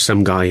comment was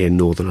some guy in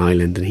Northern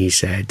Ireland, and he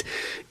said,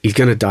 he's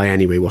going to die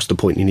anyway, what's the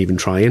point in even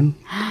trying?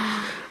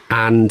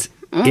 And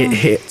it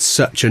hit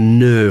such a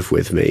nerve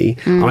with me.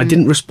 And I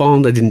didn't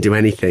respond, I didn't do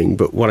anything,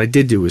 but what I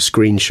did do was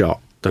screenshot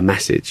the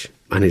message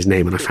and his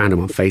name, and I found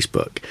him on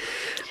Facebook.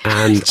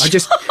 And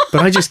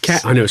I just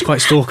kept, I know it's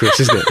quite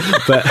stalkerish, isn't it?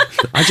 But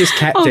I just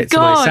kept it to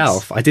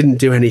myself. I didn't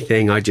do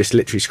anything. I just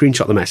literally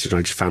screenshot the message and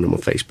I just found him on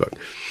Facebook.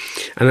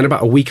 And then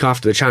about a week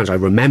after the challenge, I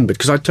remembered,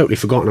 because I'd totally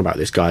forgotten about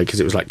this guy,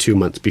 because it was like 2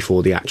 months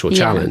before the actual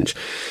challenge.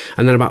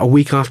 And then about a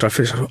week after I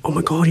finished, I thought, oh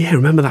my God, yeah,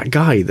 remember that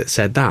guy that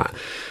said that?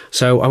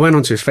 So I went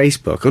onto his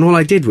Facebook, and all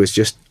I did was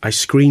I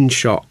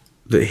screenshot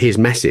his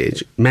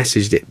message,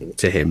 messaged it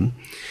to him,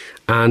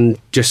 and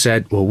just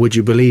said, well, would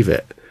you believe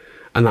it?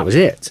 And that was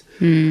it.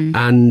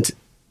 And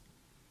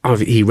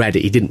he read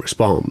it, he didn't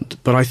respond.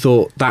 But I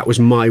thought that was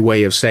my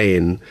way of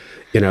saying,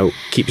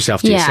 keep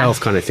yourself to yourself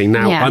kind of thing.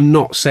 Now, I'm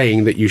not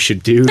saying that you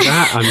should do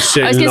that. I'm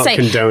certainly not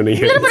condoning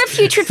it. A little bit of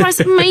future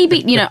advice.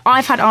 Maybe,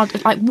 I've had,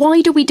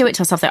 why do we do it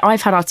to ourselves?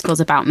 I've had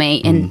articles about me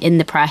in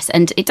the press,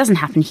 and it doesn't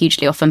happen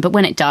hugely often, but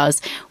when it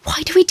does,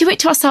 why do we do it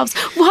to ourselves?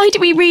 Why do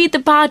we read the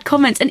bad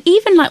comments? And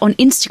even on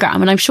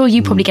Instagram, and I'm sure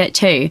you probably get it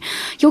too,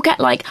 you'll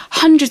get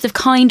hundreds of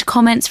kind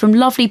comments from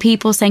lovely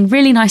people saying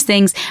really nice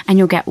things, and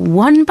you'll get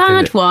one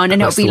bad one,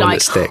 and it'll be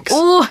like,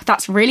 oh,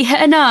 that's really hit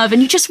a nerve,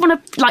 and you just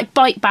want to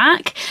bite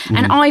back.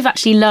 And I've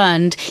actually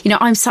learned,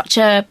 I'm such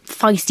a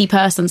feisty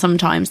person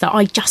sometimes that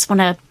I just want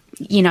to,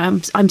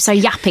 I'm so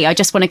yappy. I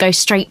just want to go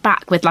straight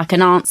back with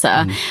an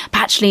answer. But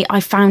actually,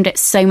 I found it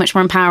so much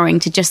more empowering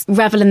to just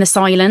revel in the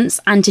silence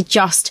and to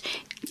just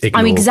ignore.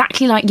 I'm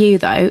exactly like you,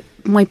 though.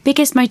 My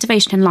biggest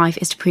motivation in life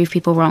is to prove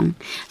people wrong.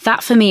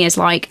 That for me is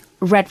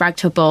red rag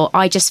to a bull.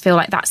 I just feel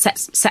like that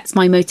sets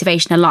my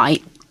motivation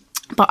alight.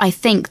 But I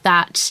think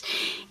that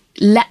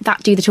let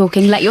that do the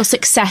talking, let your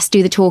success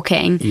do the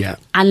talking,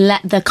 and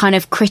let the kind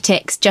of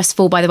critics just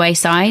fall by the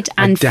wayside.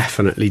 And I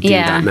definitely do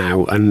that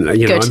now, and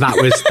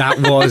that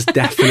was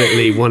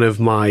definitely one of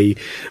my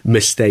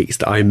mistakes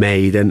that I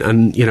made, and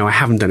I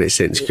haven't done it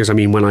since, because I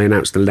mean, when I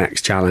announced the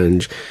next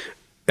challenge,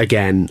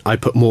 again, I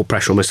put more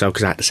pressure on myself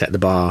because I had to set the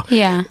bar.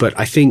 Yeah. But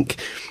I think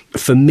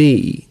for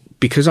me,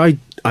 because I'd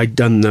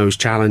done those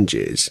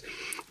challenges,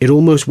 it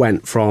almost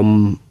went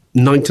from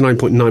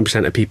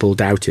 99.9% of people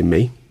doubting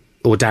me,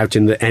 or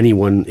doubting that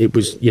anyone, it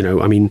was,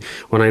 I mean,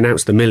 when I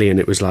announced the million,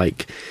 it was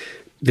like,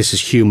 this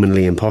is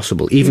humanly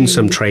impossible. Even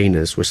some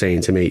trainers were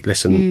saying to me,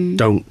 listen,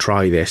 don't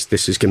try this.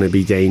 This is going to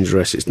be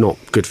dangerous. It's not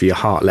good for your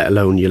heart, let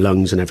alone your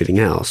lungs and everything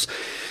else.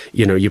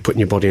 You're putting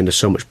your body under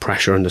so much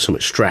pressure, under so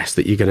much stress,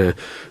 that you're going to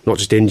not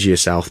just injure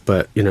yourself,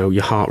 but,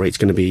 your heart rate's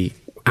going to be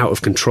out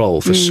of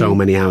control for so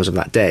many hours of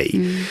that day.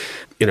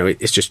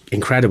 It's just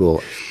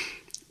incredible.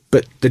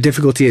 But the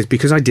difficulty is,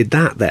 because I did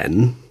that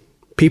then,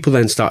 people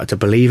then started to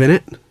believe in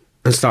it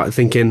and started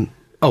thinking,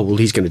 oh, well,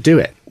 he's going to do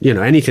it.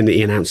 Anything that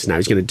he announces now,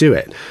 he's going to do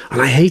it.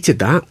 And I hated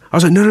that. I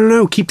was like,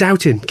 no, keep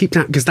doubting,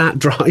 because that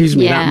drives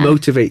me, that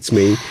motivates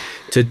me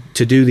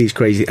to do these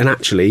crazy. And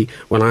actually,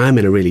 when I am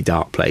in a really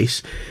dark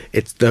place,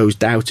 it's those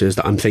doubters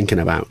that I'm thinking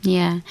about.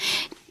 Yeah.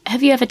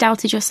 Have you ever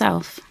doubted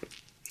yourself?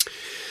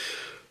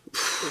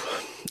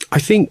 I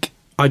think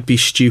I'd be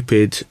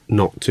stupid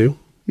not to.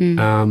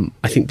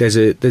 I think there's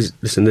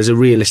a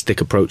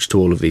realistic approach to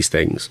all of these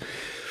things.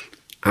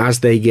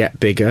 As they get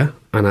bigger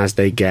and as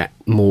they get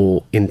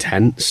more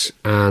intense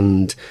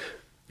and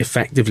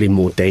effectively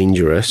more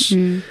dangerous,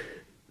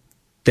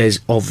 there's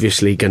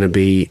obviously going to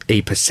be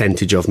a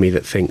percentage of me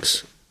that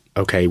thinks,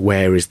 okay,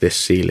 where is this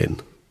ceiling?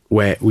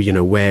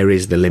 Where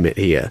is the limit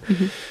here?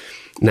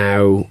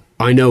 Now,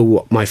 I know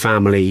what my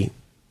family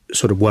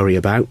sort of worry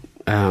about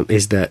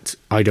is that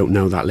I don't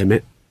know that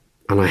limit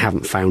and I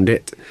haven't found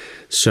it.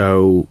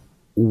 So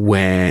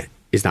where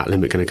is that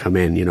limit going to come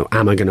in?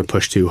 Am I going to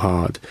push too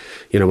hard?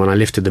 When I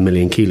lifted the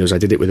 1,000,000 kilos, I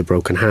did it with a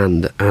broken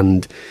hand.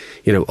 And,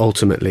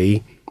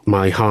 ultimately,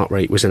 my heart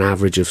rate was an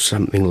average of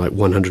something like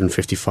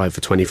 155 for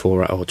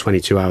 24 or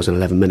 22 hours and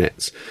 11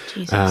 minutes.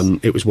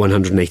 It was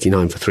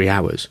 189 for 3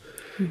 hours.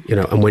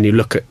 And when you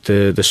look at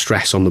the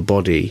stress on the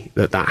body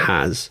that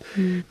has,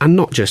 and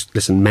not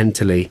just,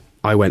 mentally,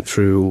 I went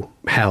through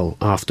hell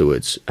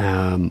afterwards.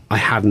 I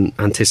hadn't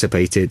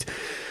anticipated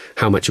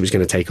how much it was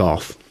going to take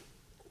off.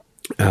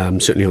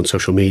 Certainly on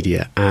social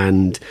media,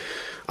 and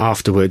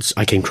afterwards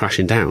I came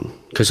crashing down,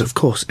 because of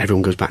course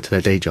everyone goes back to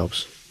their day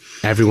jobs,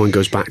 everyone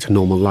goes back to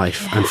normal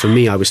life, and for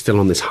me I was still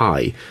on this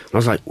high, and I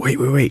was like,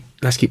 wait,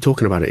 let's keep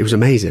talking about it. It was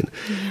amazing,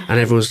 and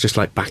everyone's just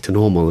like back to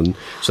normal. And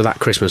so that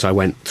Christmas I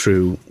went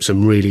through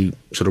some really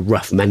sort of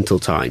rough mental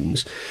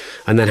times,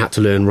 and then had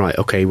to learn, right,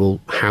 okay, well,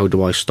 how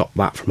do I stop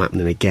that from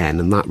happening again?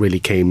 And that really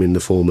came in the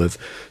form of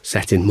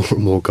setting more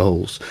and more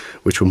goals,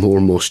 which were more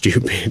and more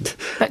stupid.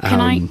 But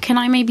can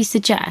I maybe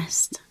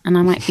suggest, and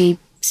I might be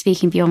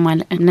speaking beyond my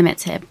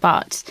limits here,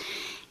 but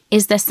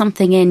is there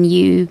something in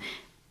you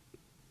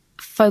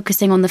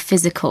focusing on the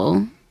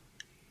physical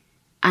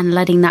and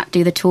letting that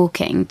do the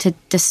talking to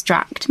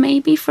distract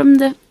maybe from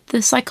the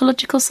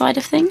psychological side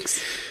of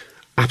things?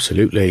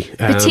 Absolutely.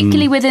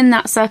 Particularly within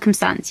that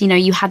circumstance,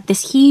 you had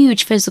this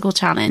huge physical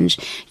challenge.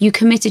 You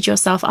committed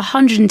yourself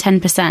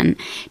 110%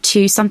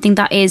 to something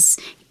that is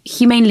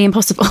humanely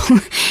impossible.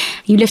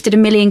 You lifted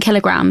 1,000,000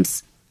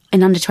 kilograms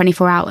in under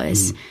 24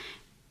 hours.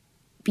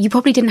 You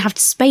probably didn't have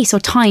space or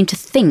time to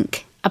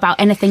think about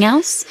anything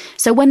else.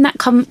 So when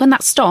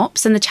that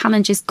stops and the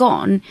challenge is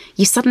gone,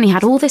 you suddenly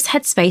had all this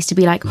headspace to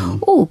be like,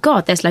 oh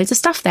God, there's loads of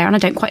stuff there and I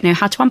don't quite know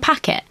how to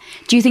unpack it.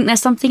 Do you think there's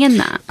something in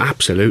that?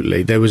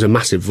 Absolutely. There was a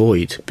massive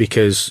void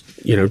because,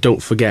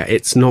 don't forget,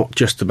 it's not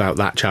just about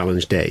that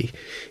challenge day.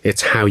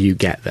 It's how you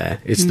get there.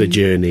 It's the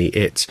journey.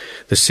 It's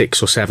the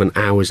 6 or 7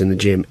 hours in the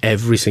gym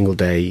every single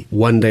day,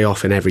 one day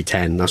off in every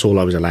 10. That's all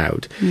I was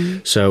allowed.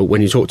 So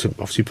when you talk to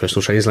obviously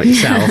personal trainers like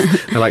yourself,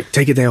 they're like,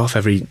 take a day off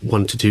every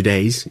 1 to 2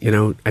 days,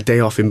 a day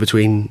off in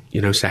between,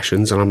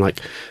 sessions. And I'm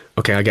like,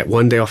 okay, I get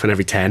 1 day off in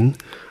every 10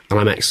 and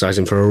I'm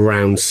exercising for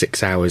around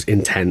 6 hours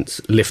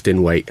intense,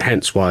 lifting weight.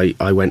 Hence why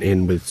I went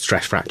in with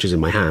stress fractures in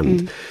my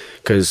hand,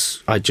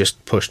 because I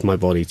just pushed my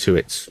body to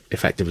its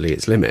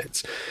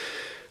limits.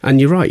 And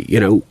you're right,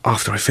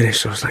 after I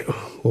finished, I was like,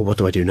 oh, well, what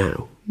do I do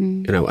now?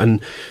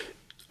 And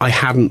I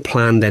hadn't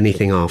planned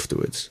anything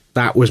afterwards.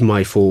 That was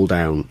my fall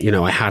down.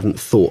 I hadn't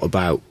thought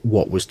about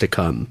what was to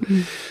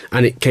come.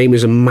 And it came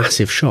as a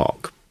massive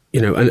shock.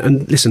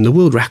 And listen, the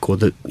world record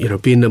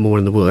that, being number one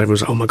in the world,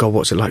 everyone's like, oh my God,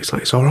 what's it like? It's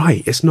like, it's all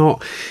right. It's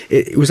not,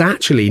 it was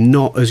actually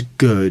not as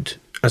good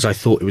as I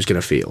thought it was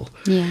going to feel.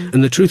 Yeah.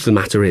 And the truth of the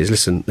matter is,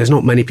 listen, there's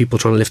not many people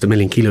trying to lift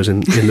 1,000,000 kilos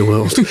in the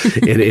world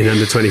in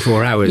under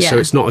 24 hours. Yeah. So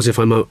it's not as if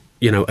I'm,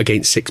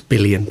 against 6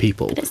 billion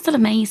people. But it's still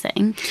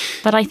amazing.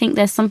 But I think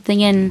there's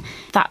something in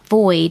that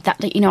void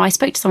that, I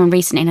spoke to someone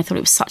recently and I thought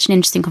it was such an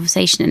interesting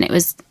conversation, and it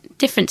was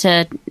different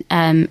to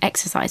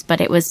exercise, but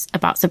it was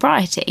about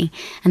sobriety,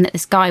 and that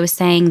this guy was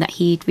saying that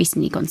he'd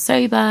recently gone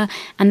sober,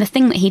 and the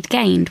thing that he'd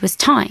gained was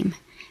time.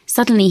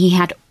 Suddenly he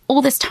had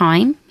all this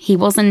time, he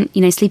wasn't,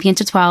 sleeping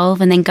until 12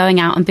 and then going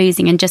out and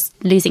boozing and just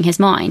losing his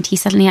mind. He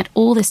suddenly had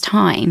all this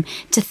time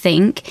to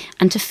think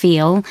and to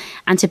feel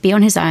and to be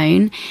on his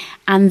own.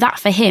 And that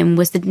for him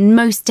was the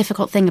most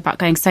difficult thing about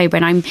going sober.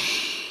 And I'm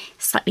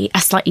a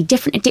slightly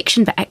different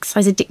addiction, but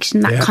exercise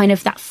addiction, that kind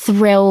of that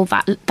thrill,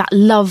 that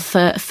love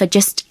for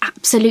just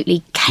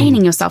absolutely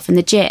caning yourself in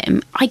the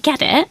gym. I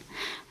get it.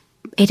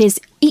 It is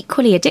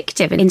equally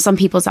addictive in some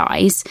people's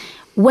eyes.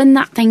 When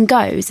that then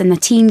goes and the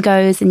team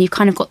goes and you've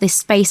kind of got this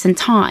space and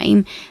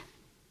time,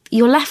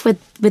 you're left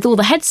with all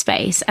the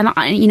headspace. And,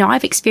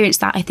 I've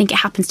experienced that. I think it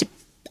happens to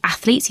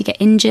athletes who get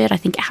injured. I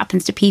think it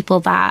happens to people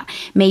that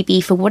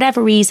maybe for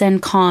whatever reason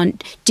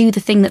can't do the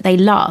thing that they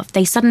love.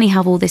 They suddenly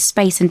have all this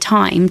space and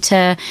time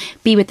to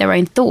be with their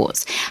own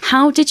thoughts.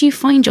 How did you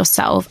find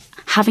yourself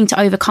having to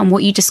overcome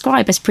what you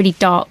describe as pretty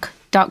dark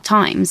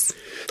times?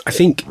 I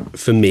think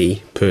for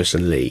me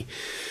personally,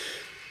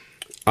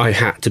 I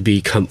had to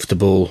be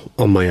comfortable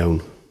on my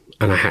own,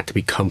 and I had to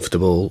be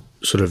comfortable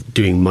sort of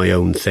doing my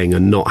own thing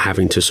and not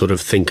having to sort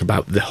of think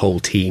about the whole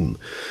team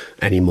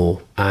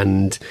anymore.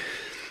 And,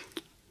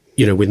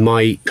 with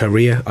my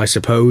career, I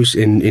suppose,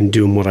 in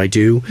doing what I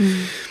do,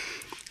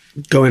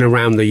 going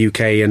around the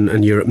UK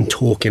and Europe and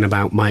talking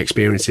about my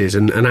experiences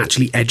and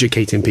actually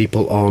educating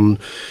people on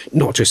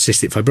not just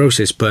cystic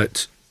fibrosis,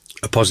 but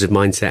a positive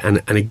mindset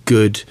and a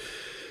good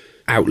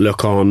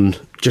outlook on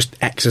just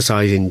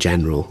exercise in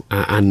general,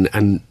 and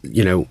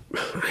I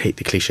hate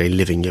the cliche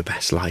living your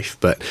best life,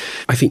 but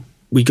I think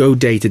we go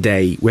day to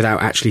day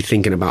without actually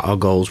thinking about our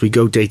goals. We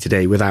go day to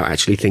day without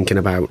actually thinking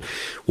about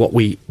what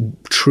we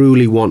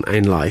truly want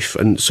in life.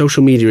 And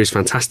social media is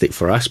fantastic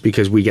for us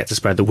because we get to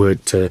spread the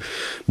word to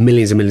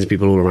millions and millions of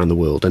people all around the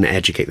world and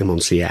educate them on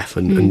CF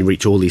and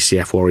reach all these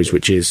CF warriors,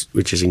 which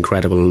is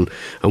incredible.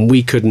 And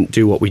we couldn't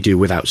do what we do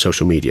without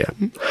social media.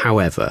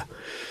 However,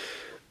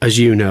 as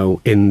you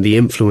know, in the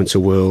influencer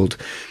world,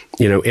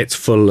 it's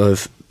full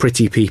of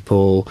pretty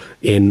people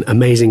in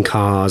amazing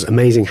cars,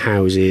 amazing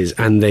houses,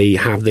 and they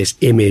have this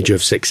image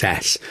of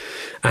success.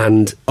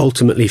 And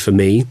ultimately for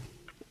me,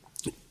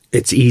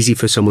 it's easy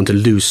for someone to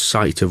lose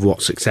sight of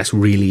what success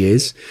really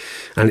is.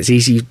 And it's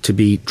easy to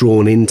be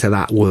drawn into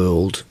that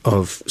world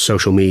of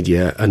social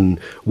media and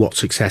what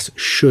success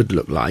should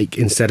look like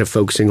instead of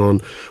focusing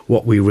on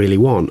what we really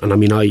want. And I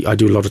mean, I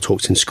do a lot of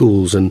talks in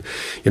schools, and,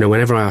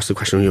 whenever I ask the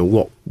question,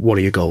 what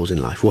are your goals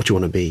in life? What do you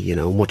want to be,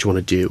 and what do you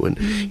want to do? And,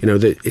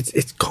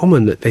 it's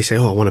common that they say,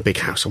 I want a big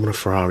house, I want a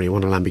Ferrari, I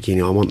want a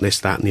Lamborghini, I want this,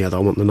 that and the other, I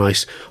want the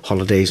nice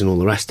holidays and all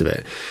the rest of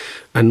it.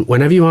 And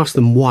whenever you ask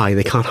them why,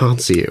 they can't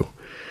answer you.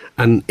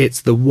 And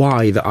it's the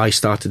why that I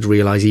started to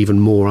realise even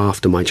more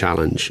after my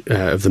challenge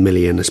of the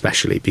million,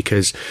 especially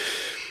because,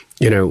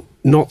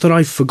 not that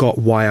I forgot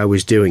why I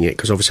was doing it,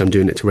 because obviously I'm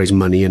doing it to raise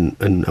money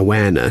and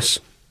awareness,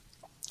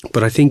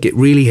 but I think it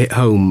really hit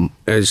home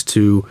as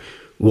to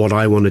what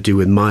I want to do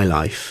with my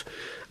life.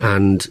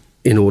 And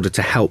in order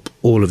to help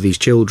all of these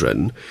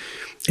children,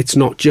 it's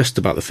not just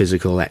about the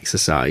physical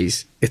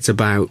exercise, it's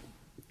about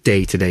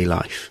day-to-day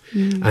life.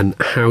 And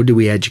how do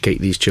we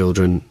educate these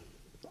children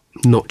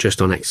not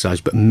just on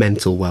exercise, but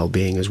mental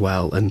well-being as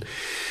well, and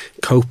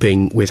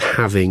coping with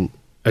having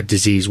a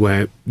disease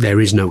where there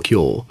is no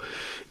cure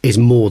is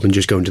more than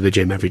just going to the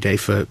gym every day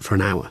for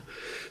an hour.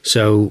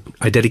 So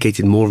I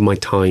dedicated more of my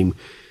time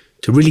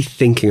to really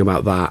thinking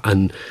about that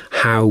and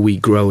how we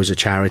grow as a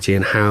charity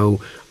and how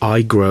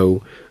I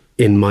grow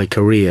in my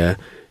career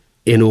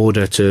in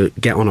order to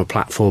get on a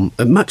platform,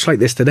 much like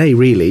this today,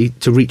 really,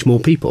 to reach more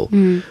people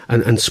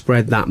and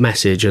spread that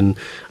message. And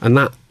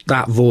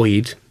that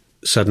void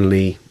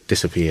suddenly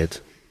disappeared,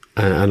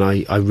 and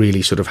I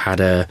really sort of had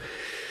a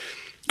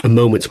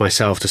moment to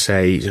myself to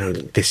say,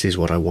 this is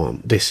what I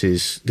want. This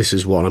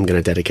is what I'm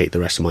going to dedicate the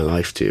rest of my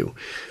life to,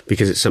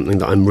 because it's something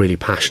that I'm really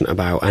passionate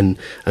about. And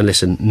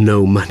listen,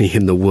 no money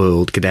in the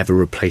world could ever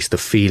replace the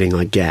feeling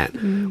I get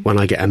when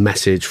I get a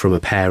message from a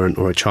parent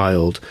or a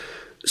child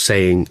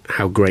saying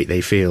how great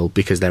they feel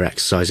because they're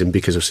exercising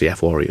because of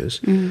CF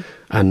Warriors.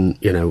 And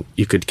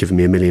you could give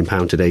me £1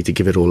 million today to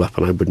give it all up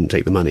and I wouldn't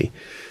take the money.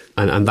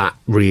 And that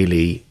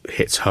really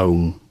hits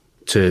home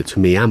to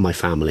me and my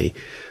family,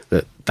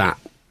 that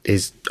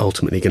is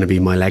ultimately going to be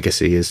my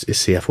legacy is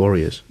CF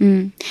Warriors.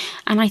 And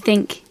I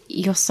think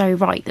you're so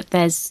right that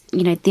there's,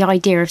 the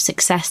idea of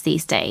success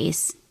these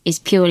days is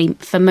purely,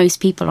 for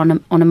most people,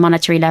 on a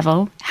monetary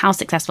level. How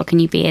successful can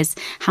you be is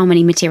how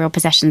many material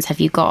possessions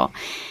have you got?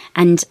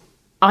 And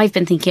I've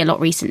been thinking a lot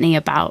recently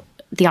about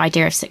the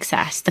idea of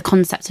success, the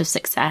concept of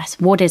success.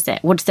 What is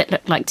it? What does it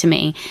look like to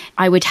me?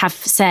 I would have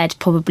said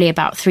probably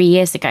about 3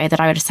 years ago that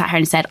I would have sat here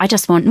and said, I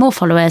just want more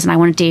followers and I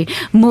want to do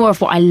more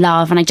of what I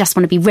love and I just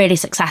want to be really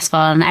successful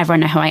and everyone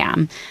know who I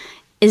am.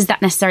 Is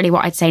that necessarily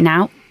what I'd say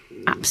now?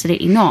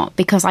 Absolutely not,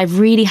 because I've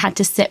really had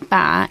to sit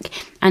back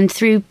and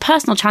through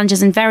personal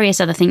challenges and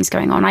various other things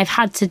going on, I've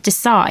had to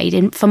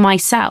decide for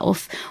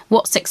myself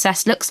what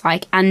success looks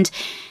like. And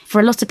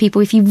for a lot of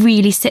people, if you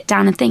really sit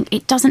down and think,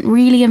 it doesn't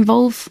really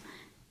involve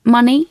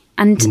money.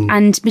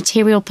 and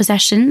material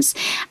possessions.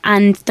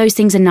 And those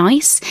things are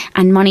nice,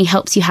 and money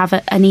helps you have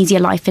an easier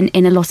life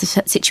in a lot of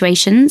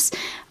situations.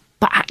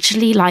 But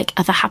actually, like,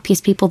 are the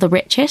happiest people the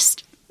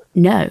richest?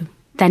 No,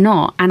 they're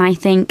not. And I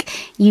think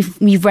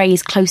you've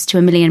raised close to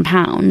 £1 million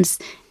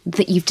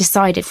that you've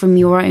decided from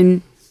your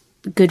own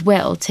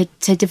goodwill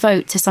to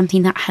devote to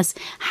something that has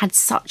had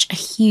such a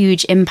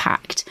huge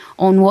impact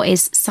on what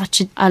is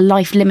such a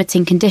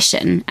life-limiting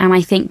condition. And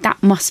I think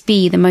that must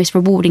be the most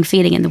rewarding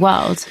feeling in the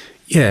world.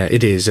 Yeah,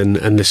 it is. And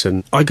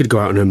listen, I could go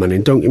out and earn money.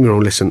 And don't get me wrong,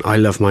 listen, I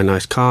love my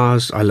nice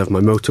cars. I love my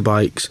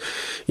motorbikes.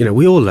 You know,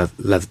 we all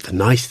love the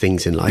nice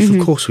things in life.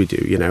 Of course we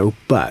do, you know,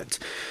 but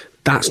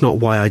that's not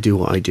why I do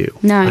what I do.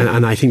 No.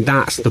 And I think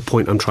that's the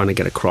point I'm trying to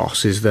get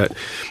across, is that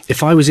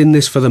if I was in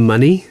this for the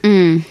money,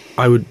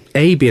 I would,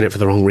 A, be in it for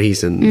the wrong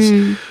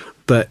reasons,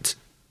 but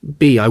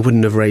B, I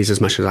wouldn't have raised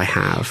as much as I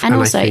have. And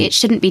also, it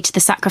shouldn't be to the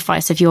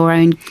sacrifice of your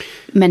own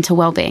mental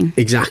well-being.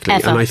 Exactly.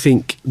 Ever. And I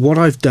think what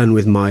I've done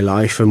with my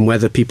life, and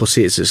whether people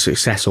see it as a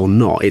success or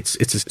not, it's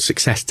a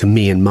success to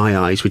me in my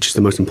eyes, which is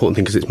the most important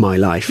thing, because it's my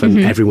life,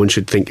 and everyone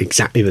should think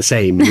exactly the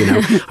same, you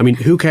know. I mean,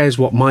 who cares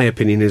what my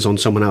opinion is on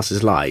someone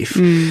else's life?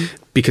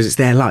 Because it's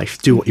their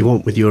life. Do what you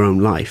want with your own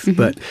life.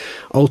 But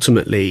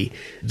ultimately,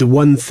 the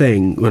one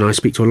thing, when I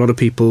speak to a lot of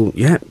people,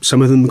 yeah,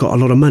 some of them got a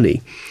lot of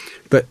money,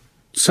 but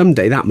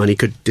someday that money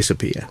could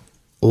disappear,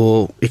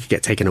 or it could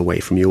get taken away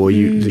from you, or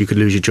you could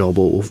lose your job,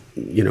 or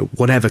you know,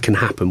 whatever can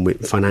happen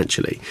with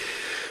financially.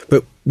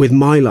 But with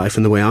my life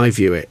and the way I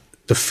view it,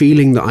 the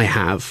feeling that I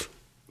have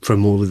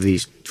from all of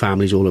these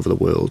families all over the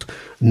world,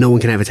 no one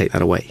can ever take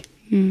that away.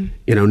 You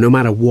know, no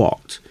matter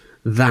what,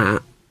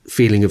 that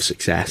feeling of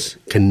success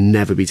can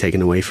never be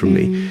taken away from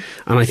me.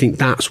 And I think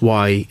that's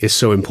why it's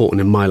so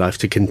important in my life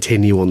to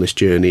continue on this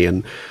journey,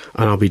 and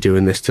I'll be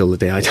doing this till the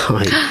day I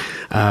die.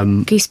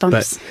 Goosebumps.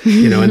 But,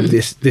 you know, and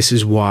this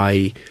is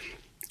why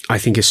I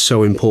think it's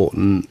so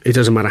important. It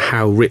doesn't matter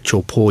how rich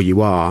or poor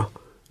you are,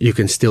 you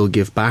can still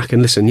give back.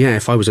 And listen, yeah,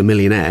 if I was a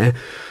millionaire,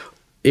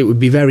 it would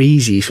be very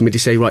easy for me to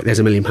say, right, there's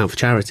 £1 million for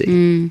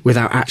charity,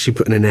 without actually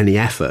putting in any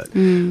effort.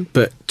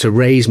 But to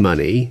raise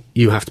money,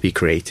 you have to be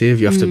creative.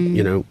 You have to,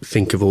 you know,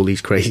 think of all these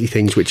crazy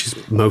things, which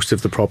is most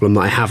of the problem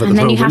that I have at the moment.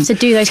 And then you have to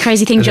do those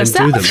crazy things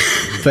yourself.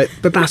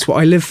 But that's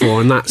what I live for,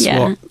 and that's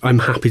what I'm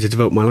happy to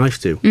devote my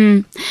life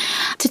to.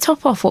 To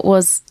top off what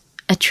was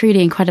a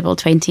truly incredible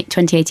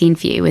 2018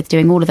 for you with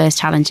doing all of those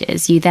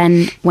challenges, you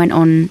then went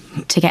on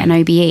to get an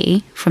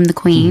OBE from the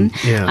Queen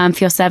for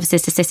your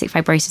services to cystic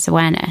fibrosis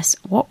awareness.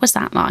 What was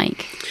that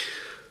like?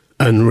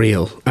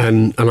 Unreal.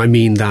 And I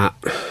mean that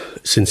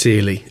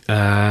sincerely.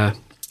 I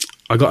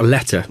got a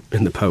letter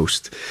in the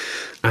post,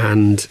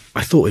 and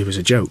I thought it was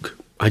a joke.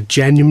 I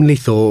genuinely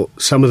thought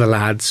some of the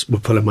lads were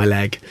pulling my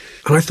leg.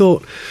 And I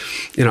thought,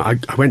 you know,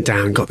 I went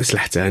down and got this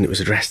letter, and it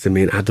was addressed to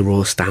me and had the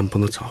royal stamp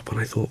on the top. And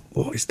I thought,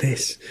 what is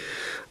this?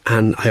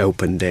 And I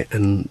opened it,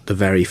 and the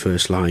very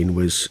first line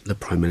was, the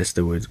Prime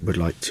Minister would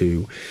like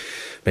to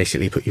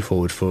basically put you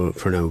forward for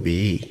an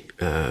OBE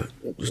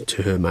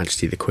to Her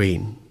Majesty the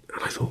Queen.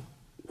 And I thought,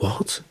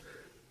 what?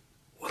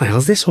 What the hell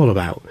is this all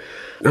about?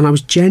 And I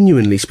was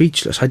genuinely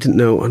speechless. I didn't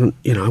know.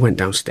 I went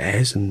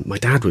downstairs, and my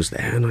dad was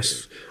there, and I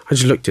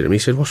just looked at him. He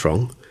said, "What's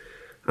wrong?"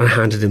 And I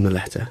handed him the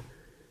letter.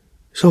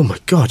 He said, "Oh my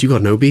God, you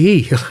got an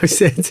OBE." And I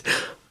said,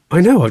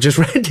 "I know, I've just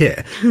read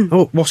it.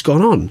 Oh, what's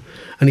gone on?"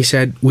 And he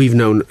said, "We've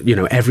known, you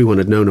know, everyone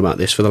had known about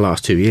this for the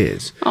last 2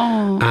 years.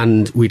 Oh.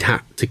 And we'd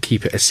had to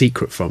keep it a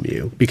secret from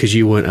you because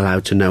you weren't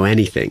allowed to know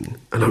anything."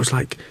 And I was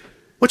like,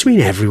 "What do you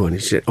mean everyone?" He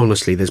said,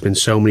 "Honestly, there's been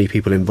so many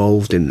people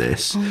involved in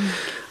this."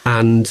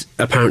 And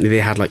apparently they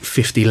had like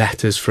 50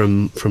 letters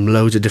from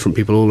loads of different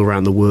people all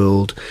around the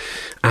world.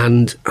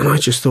 And I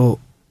just thought,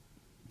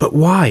 but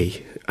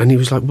why? And he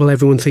was like, well,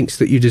 everyone thinks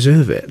that you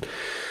deserve it.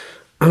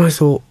 And I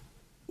thought,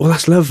 well,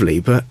 that's lovely,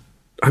 but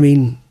I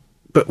mean,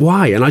 but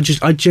why? And I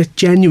just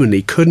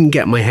genuinely couldn't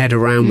get my head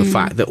around the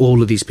fact that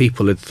all of these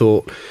people had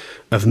thought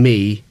of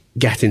me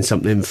getting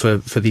something for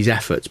these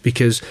efforts,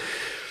 because,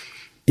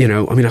 you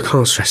know, I mean, I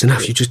can't stress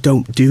enough, you just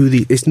don't do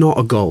it's not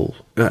a goal.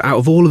 Out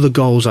of all of the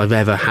goals I've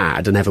ever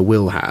had and ever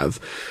will have,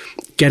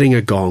 getting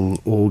a gong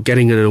or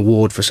getting an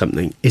award for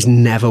something is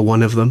never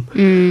one of them.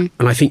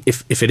 And I think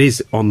if it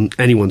is on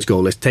anyone's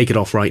goal list, take it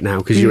off right now,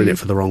 because you're in it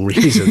for the wrong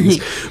reasons.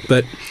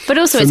 But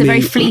also it's a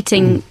very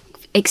fleeting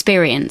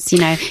experience. You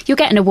know, you'll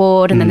get an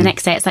award and then the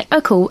next day it's like,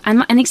 oh cool,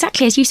 and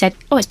exactly as you said,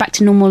 oh, it's back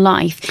to normal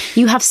life.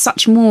 You have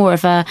such more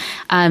of a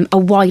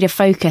wider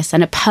focus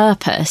and a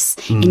purpose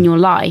in your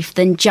life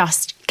than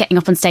just getting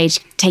up on stage,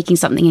 taking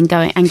something and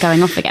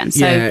going off again.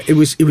 So yeah, it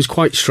was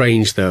quite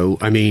strange though.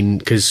 I mean,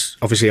 because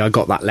obviously I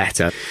got that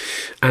letter,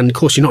 and of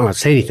course you're not allowed to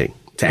say anything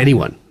to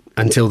anyone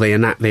until they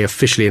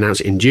officially announce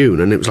it in June,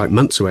 and it was like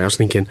months away. I was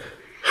thinking,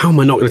 how am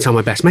I not going to tell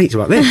my best mates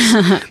about this?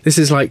 This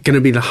is like going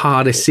to be the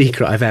hardest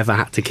secret I've ever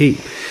had to keep.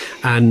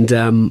 And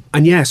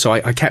yeah, so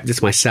I kept it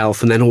to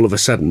myself, and then all of a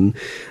sudden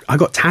I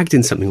got tagged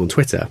in something on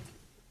Twitter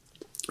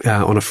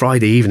on a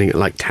Friday evening at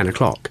like 10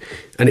 o'clock,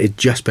 and it had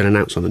just been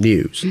announced on the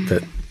news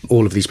that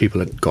all of these people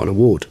had got an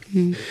award.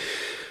 And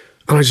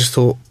And I just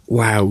thought,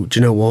 wow, do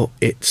you know what?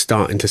 It's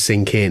starting to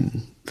sink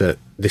in that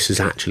this has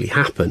actually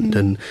happened,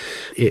 and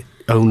it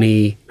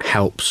only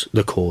helps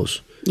the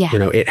cause. Yeah. You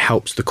know, it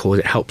helps the cause,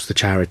 it helps the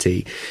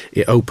charity,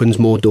 it opens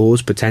more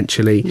doors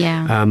potentially.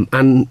 Yeah.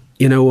 And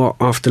you know what,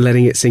 after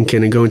letting it sink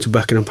in and going to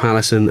Buckingham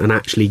Palace and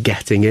actually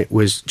getting it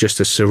was just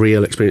a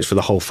surreal experience for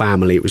the whole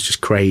family. It was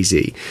just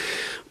crazy.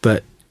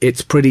 But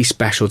it's pretty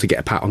special to get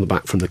a pat on the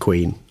back from the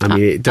Queen. I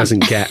mean, it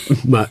doesn't get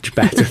much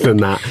better than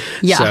that.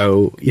 Yeah.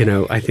 So, you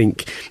know, I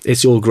think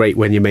it's all great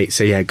when your mates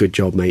say, yeah, good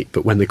job, mate.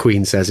 But when the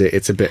Queen says it,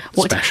 it's a bit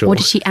special. What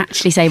did she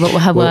actually say? What were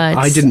her words?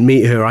 I didn't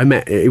meet her.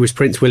 It was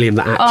Prince William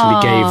that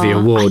actually gave the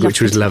award, which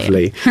was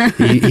lovely.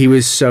 he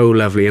was so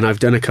lovely. And I've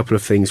done a couple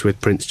of things with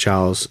Prince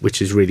Charles,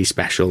 which is really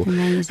special.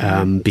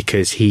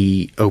 Because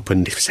he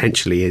opened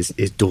essentially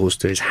his doors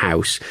to his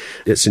house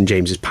at St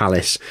James's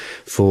Palace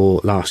for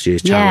last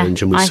year's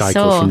challenge. And we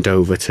cycled from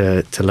Dover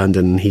to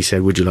London. He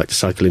said, would you like to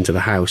cycle into the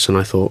house? And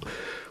I thought,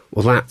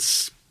 well,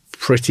 that's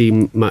pretty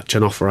much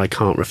an offer I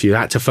can't refuse.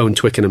 I had to phone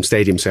Twickenham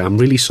Stadium and say, I'm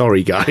really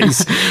sorry,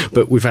 guys,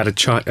 but we've had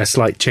a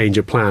slight change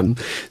of plan.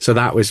 So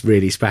that was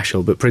really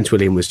special. But Prince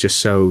William was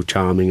just so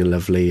charming and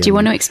lovely. Do you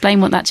want to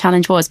explain what that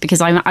challenge was? Because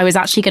I was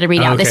actually going to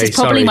read it out. This is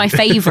probably my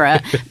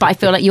favourite, but I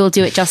feel like you'll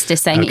do it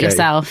justice saying it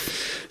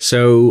yourself.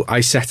 So I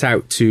set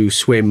out to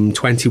swim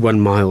 21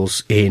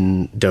 miles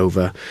in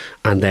Dover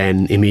and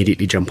then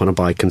immediately jump on a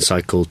bike and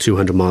cycle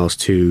 200 miles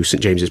to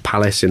St James's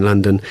Palace in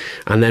London,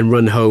 and then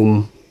run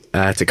home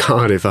to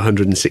Cardiff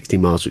 160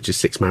 miles, which is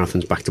 6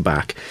 marathons back to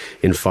back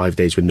in 5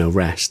 days with no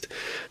rest.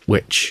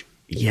 Which,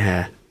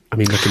 yeah, I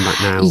mean, looking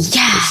back now,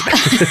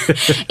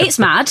 it's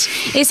mad.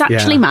 It's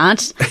actually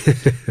mad.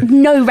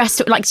 No rest,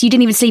 so you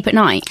didn't even sleep at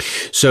night.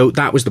 So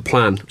that was the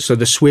plan. So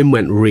the swim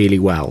went really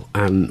well,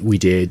 and we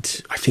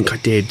did.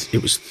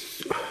 It was.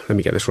 Let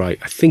me get this right.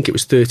 I think it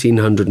was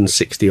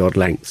 1,360 odd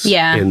lengths.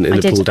 Yeah, in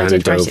the pool down in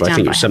Dover. I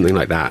think it was something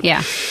like that.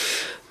 Yeah.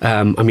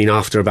 I mean,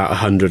 after about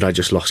 100, I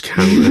just lost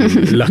count.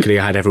 And luckily,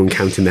 I had everyone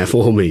counting there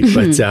for me.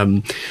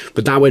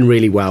 But that went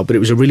really well. But it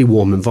was a really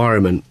warm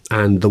environment,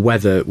 and the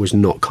weather was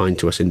not kind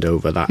to us in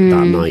Dover that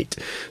night.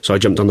 So I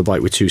jumped on the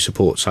bike with two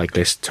support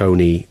cyclists,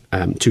 two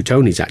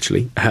Tonys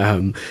actually,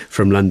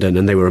 from London,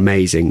 and they were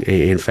amazing,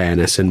 in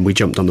fairness. And we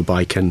jumped on the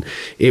bike, and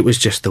it was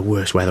just the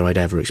worst weather I'd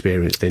ever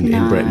experienced in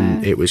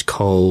Britain. It was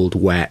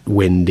cold, wet,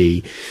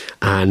 windy,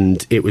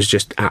 and it was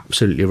just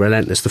absolutely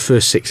relentless. The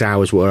first 6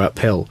 hours were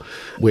uphill,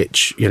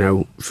 which, you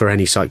know, for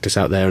any cyclists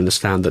out there,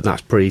 understand that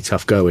that's pretty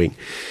tough going.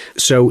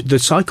 So the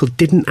cycle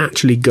didn't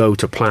actually go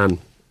to plan.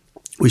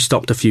 We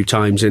stopped a few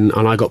times and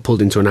I got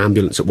pulled into an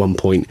ambulance at one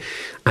point,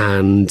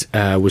 and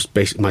was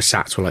basically, my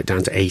sats were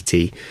down to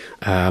 80.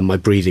 My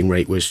breathing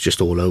rate was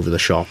just all over the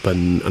shop,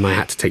 and I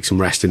had to take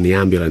some rest in the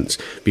ambulance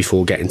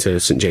before getting to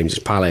St James's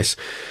Palace.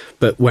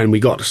 But when we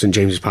got to St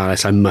James's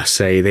Palace, I must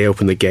say, they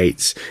opened the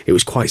gates. It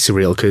was quite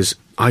surreal because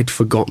I'd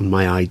forgotten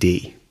my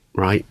ID,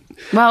 right?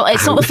 Well,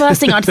 it's not the first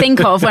thing I'd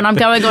think of when I'm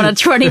going on a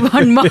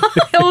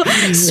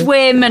 21-mile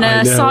swim and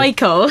a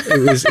cycle.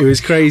 It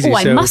was crazy.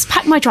 I must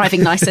pack my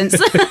driving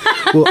licence.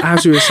 Well,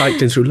 as we were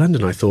cycling through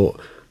London, I thought,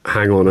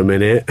 hang on a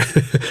minute.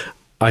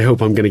 I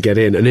hope I'm going to get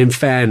in. And in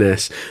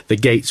fairness, the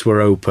gates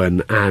were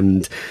open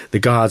and the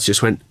guards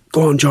just went,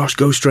 go on, Josh,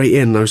 go straight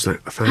in. And I was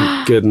like,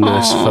 thank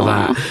goodness for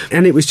that.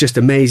 And it was just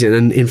amazing.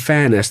 And in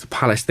fairness, the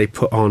Palace, they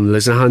put on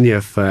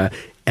lasagna for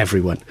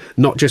everyone,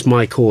 not just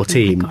my core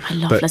team,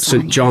 but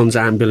St John's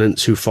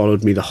Ambulance, who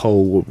followed me the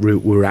whole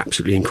route, were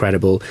absolutely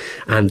incredible,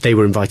 and they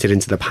were invited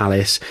into the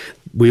Palace.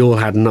 We all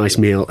had a nice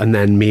meal, and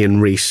then me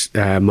and Reese,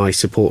 my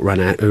support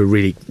runner, a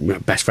really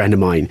best friend of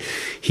mine,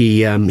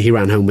 he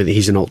ran home with it.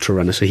 He's an ultra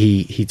runner, so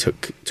he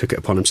took it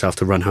upon himself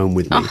to run home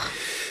with me.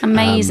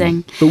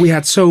 Amazing. But we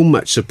had so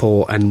much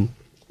support, and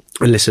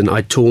listen,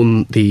 I'd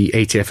torn the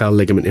ATFL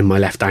ligament in my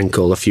left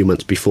ankle a few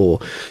months before,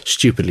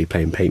 stupidly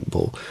playing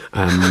paintball.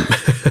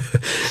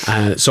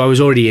 So I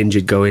was already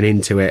injured going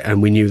into it,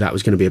 and we knew that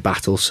was going to be a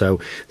battle. So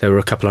there were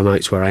a couple of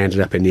nights where I ended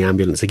up in the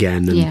ambulance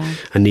again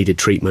and needed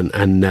treatment,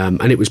 and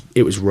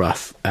it was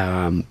rough.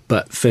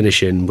 But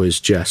finishing was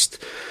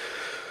just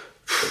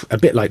a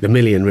bit like the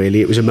million,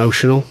 really. It was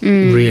emotional,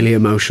 really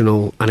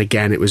emotional. And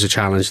again, it was a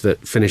challenge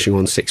that finishing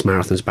on 6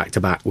 marathons back to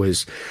back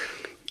was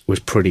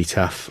pretty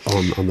tough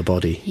on the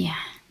body. Yeah.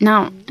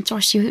 Now,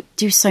 Josh, you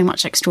do so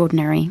much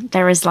extraordinary.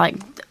 There is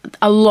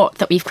a lot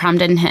that we've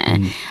crammed in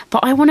here.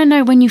 But I want to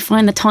know when you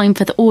find the time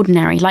for the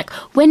ordinary.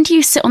 When do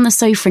you sit on the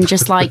sofa and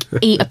just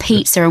eat a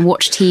pizza and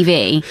watch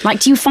TV?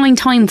 Do you find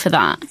time for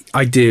that?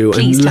 I do.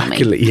 Please and tell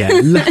luckily,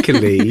 me.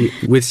 Luckily,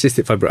 with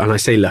cystic fibrosis, and I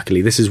say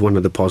luckily, this is one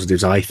of the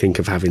positives I think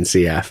of having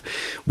CF.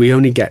 We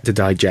only get to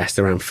digest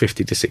around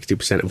 50 to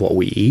 60% of what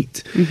we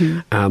eat.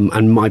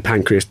 And my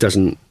pancreas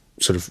doesn't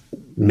sort of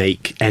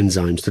make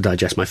enzymes to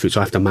digest my food, so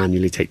I have to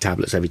manually take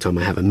tablets every time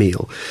I have a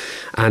meal.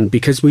 And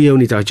because we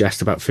only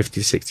digest about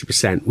 50 to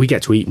 60%, we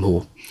get to eat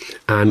more,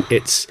 and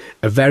it's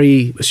a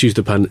very, excuse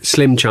the pun,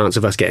 slim chance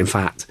of us getting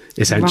fat,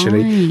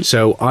 essentially. Right.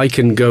 So I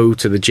can go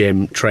to the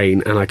gym,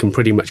 train, and I can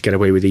pretty much get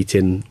away with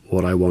eating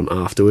what I want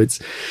afterwards.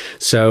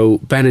 So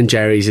Ben and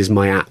Jerry's is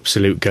my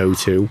absolute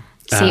go-to.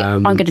 See,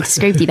 I'm going to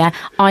disagree with you there.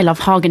 I love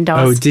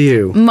Haagen-Dazs. Oh, do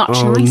you? Much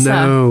nicer.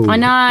 No. I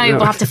know.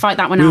 We'll have to fight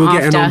that one we out were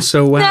after. getting on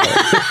so well.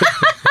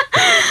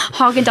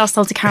 Haagen-Dazs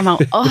salted caramel.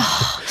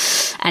 Oh.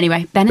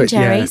 Anyway, Ben and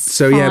Jerry's.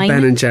 Yeah,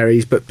 Ben and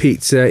Jerry's, but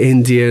pizza,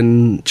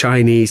 Indian,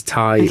 Chinese,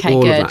 Thai,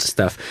 all of that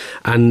stuff.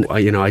 And,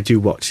 I do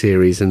watch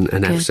series and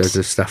episodes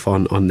of stuff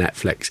on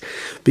Netflix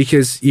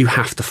because you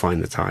have to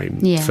find the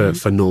time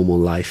for normal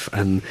life.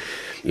 And,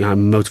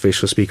 I'm a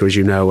motivational speaker, as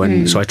you know,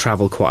 and so I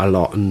travel quite a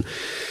lot. And,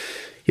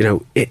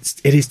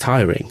 it is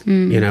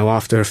tiring.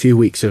 After a few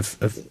weeks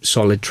of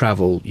solid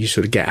travel, you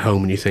sort of get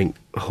home and you think,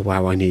 oh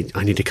wow, I need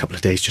a couple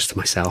of days just to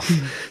myself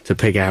to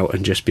pig out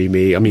and just be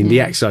me. I mean,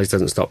 the exercise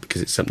doesn't stop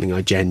because it's something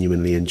I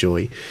genuinely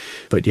enjoy.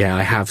 But yeah,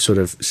 I have sort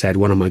of said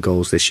one of my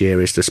goals this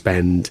year is to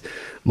spend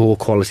more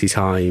quality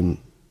time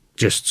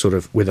just sort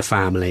of with a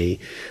family,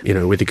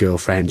 with a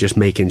girlfriend, just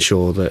making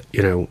sure that,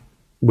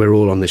 we're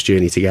all on this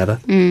journey together.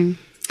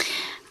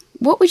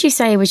 What would you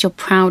say was your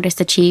proudest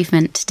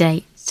achievement to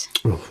date?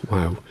 Oh,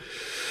 wow.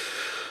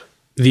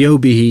 The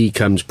OBE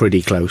comes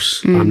pretty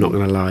close, I'm not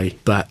going to lie.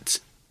 But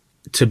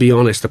to be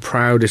honest, the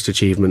proudest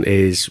achievement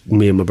is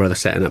me and my brother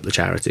setting up the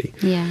charity.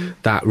 Yeah.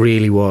 That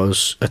really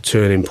was a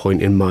turning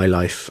point in my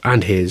life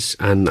and his.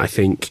 And I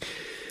think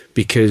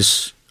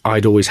because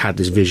I'd always had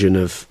this vision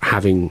of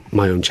having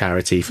my own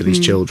charity for these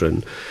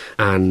children.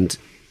 And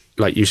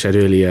like you said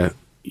earlier,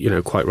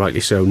 quite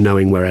rightly so,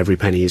 knowing where every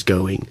penny is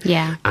going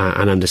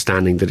and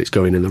understanding that it's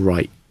going in the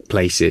right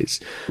places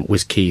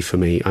was key for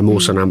me. I'm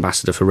also an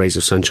ambassador for Rays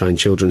of Sunshine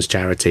Children's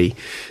Charity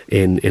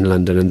in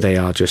London, and they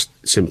are just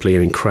simply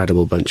an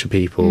incredible bunch of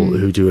people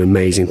who do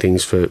amazing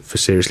things for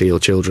seriously ill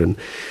children.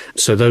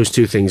 So those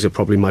two things are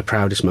probably my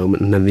proudest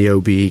moment, and then the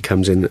OBE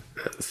comes in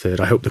third.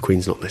 I hope the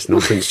Queen's not listening,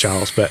 or Prince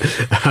Charles, but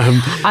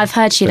I've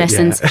heard she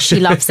listens. Yeah. She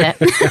loves it.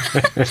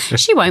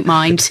 She won't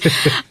mind.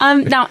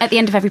 Now, at the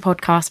end of every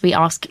podcast, we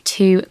ask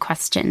 2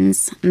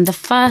 questions. And the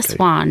first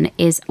one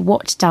is,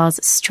 what does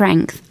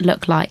strength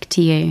look like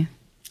to you?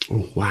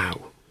 Oh,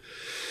 wow.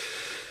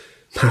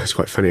 That's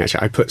quite funny,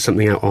 actually. I put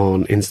something out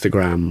on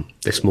Instagram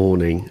this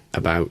morning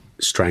about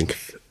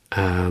strength.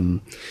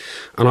 And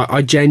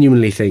I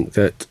genuinely think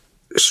that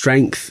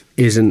strength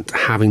isn't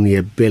having the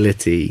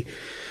ability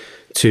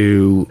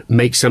to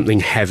make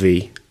something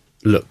heavy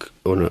look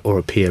or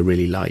appear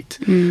really light.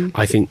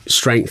 I think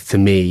strength to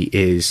me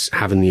is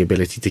having the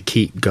ability to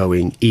keep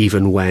going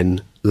even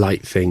when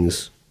light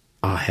things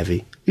are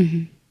heavy.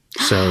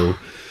 So,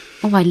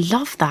 I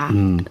love that.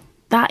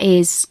 That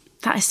is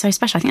so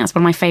special. I think that's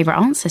one of my favourite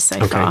answers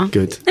so far. Okay,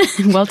 good.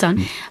 Well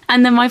done.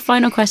 And then my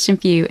final question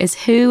for you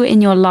is, who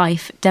in your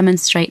life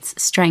demonstrates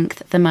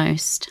strength the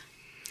most?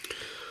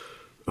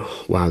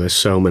 Oh, wow, there's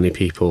so many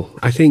people.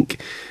 I think,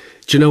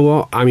 do you know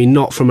what? I mean,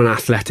 not from an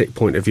athletic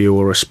point of view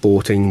or a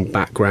sporting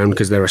background,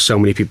 because there are so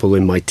many people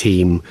in my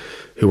team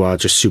who are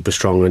just super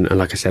strong. And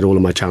like I said, all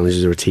of my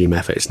challenges are a team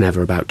effort. It's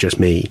never about just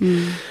me.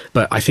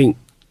 But I think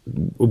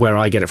where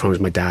I get it from is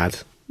my dad.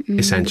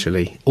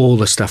 Essentially, all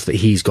the stuff that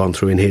he's gone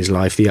through in his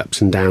life, the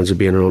ups and downs of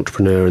being an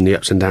entrepreneur and the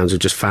ups and downs of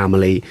just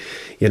family,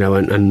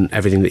 and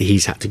everything that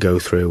he's had to go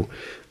through,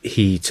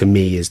 he to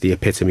me is the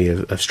epitome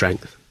of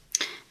strength.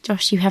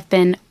 Josh, you have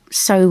been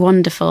so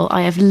wonderful.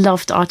 I have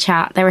loved our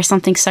chat. There is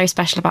something so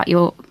special about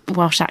your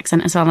Welsh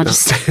accent as well. I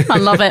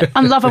love it.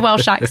 I love a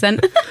Welsh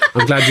accent.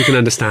 I'm glad you can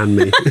understand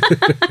me.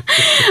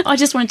 I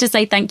just wanted to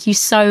say thank you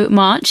so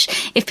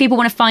much. If people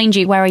want to find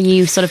you, where are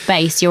you sort of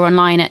based? You're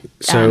online at...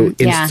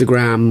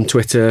 Instagram,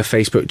 Twitter,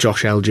 Facebook,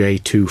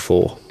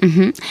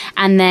 JoshLJ24.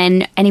 And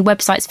then any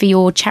websites for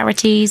your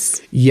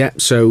charities? Yeah,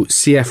 so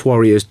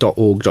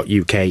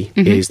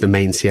cfwarriors.org.uk is the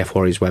main CF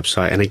Warriors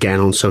website. And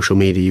again, on social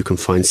media, you can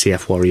find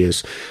CF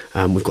Warriors.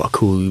 We've got a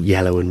cool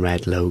yellow and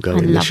red logo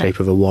in the shape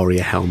of a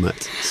warrior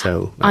helmet.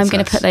 So I'm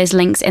going to put those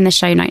links in the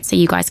show notes so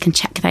you guys can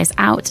check those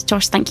out.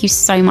 Josh, thank you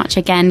so much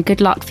again.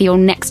 Good luck for your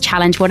next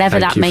challenge, whatever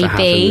that may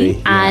be.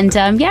 Me. And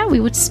we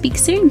would speak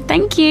soon.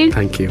 Thank you.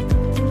 Thank you.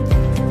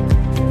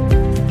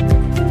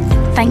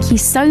 Thank you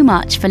so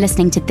much for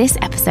listening to this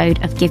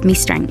episode of Give Me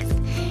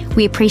Strength.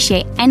 We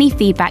appreciate any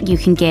feedback you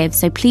can give,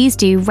 so please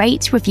do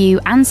rate, review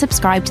and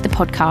subscribe to the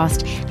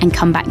podcast and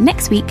come back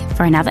next week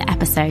for another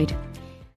episode.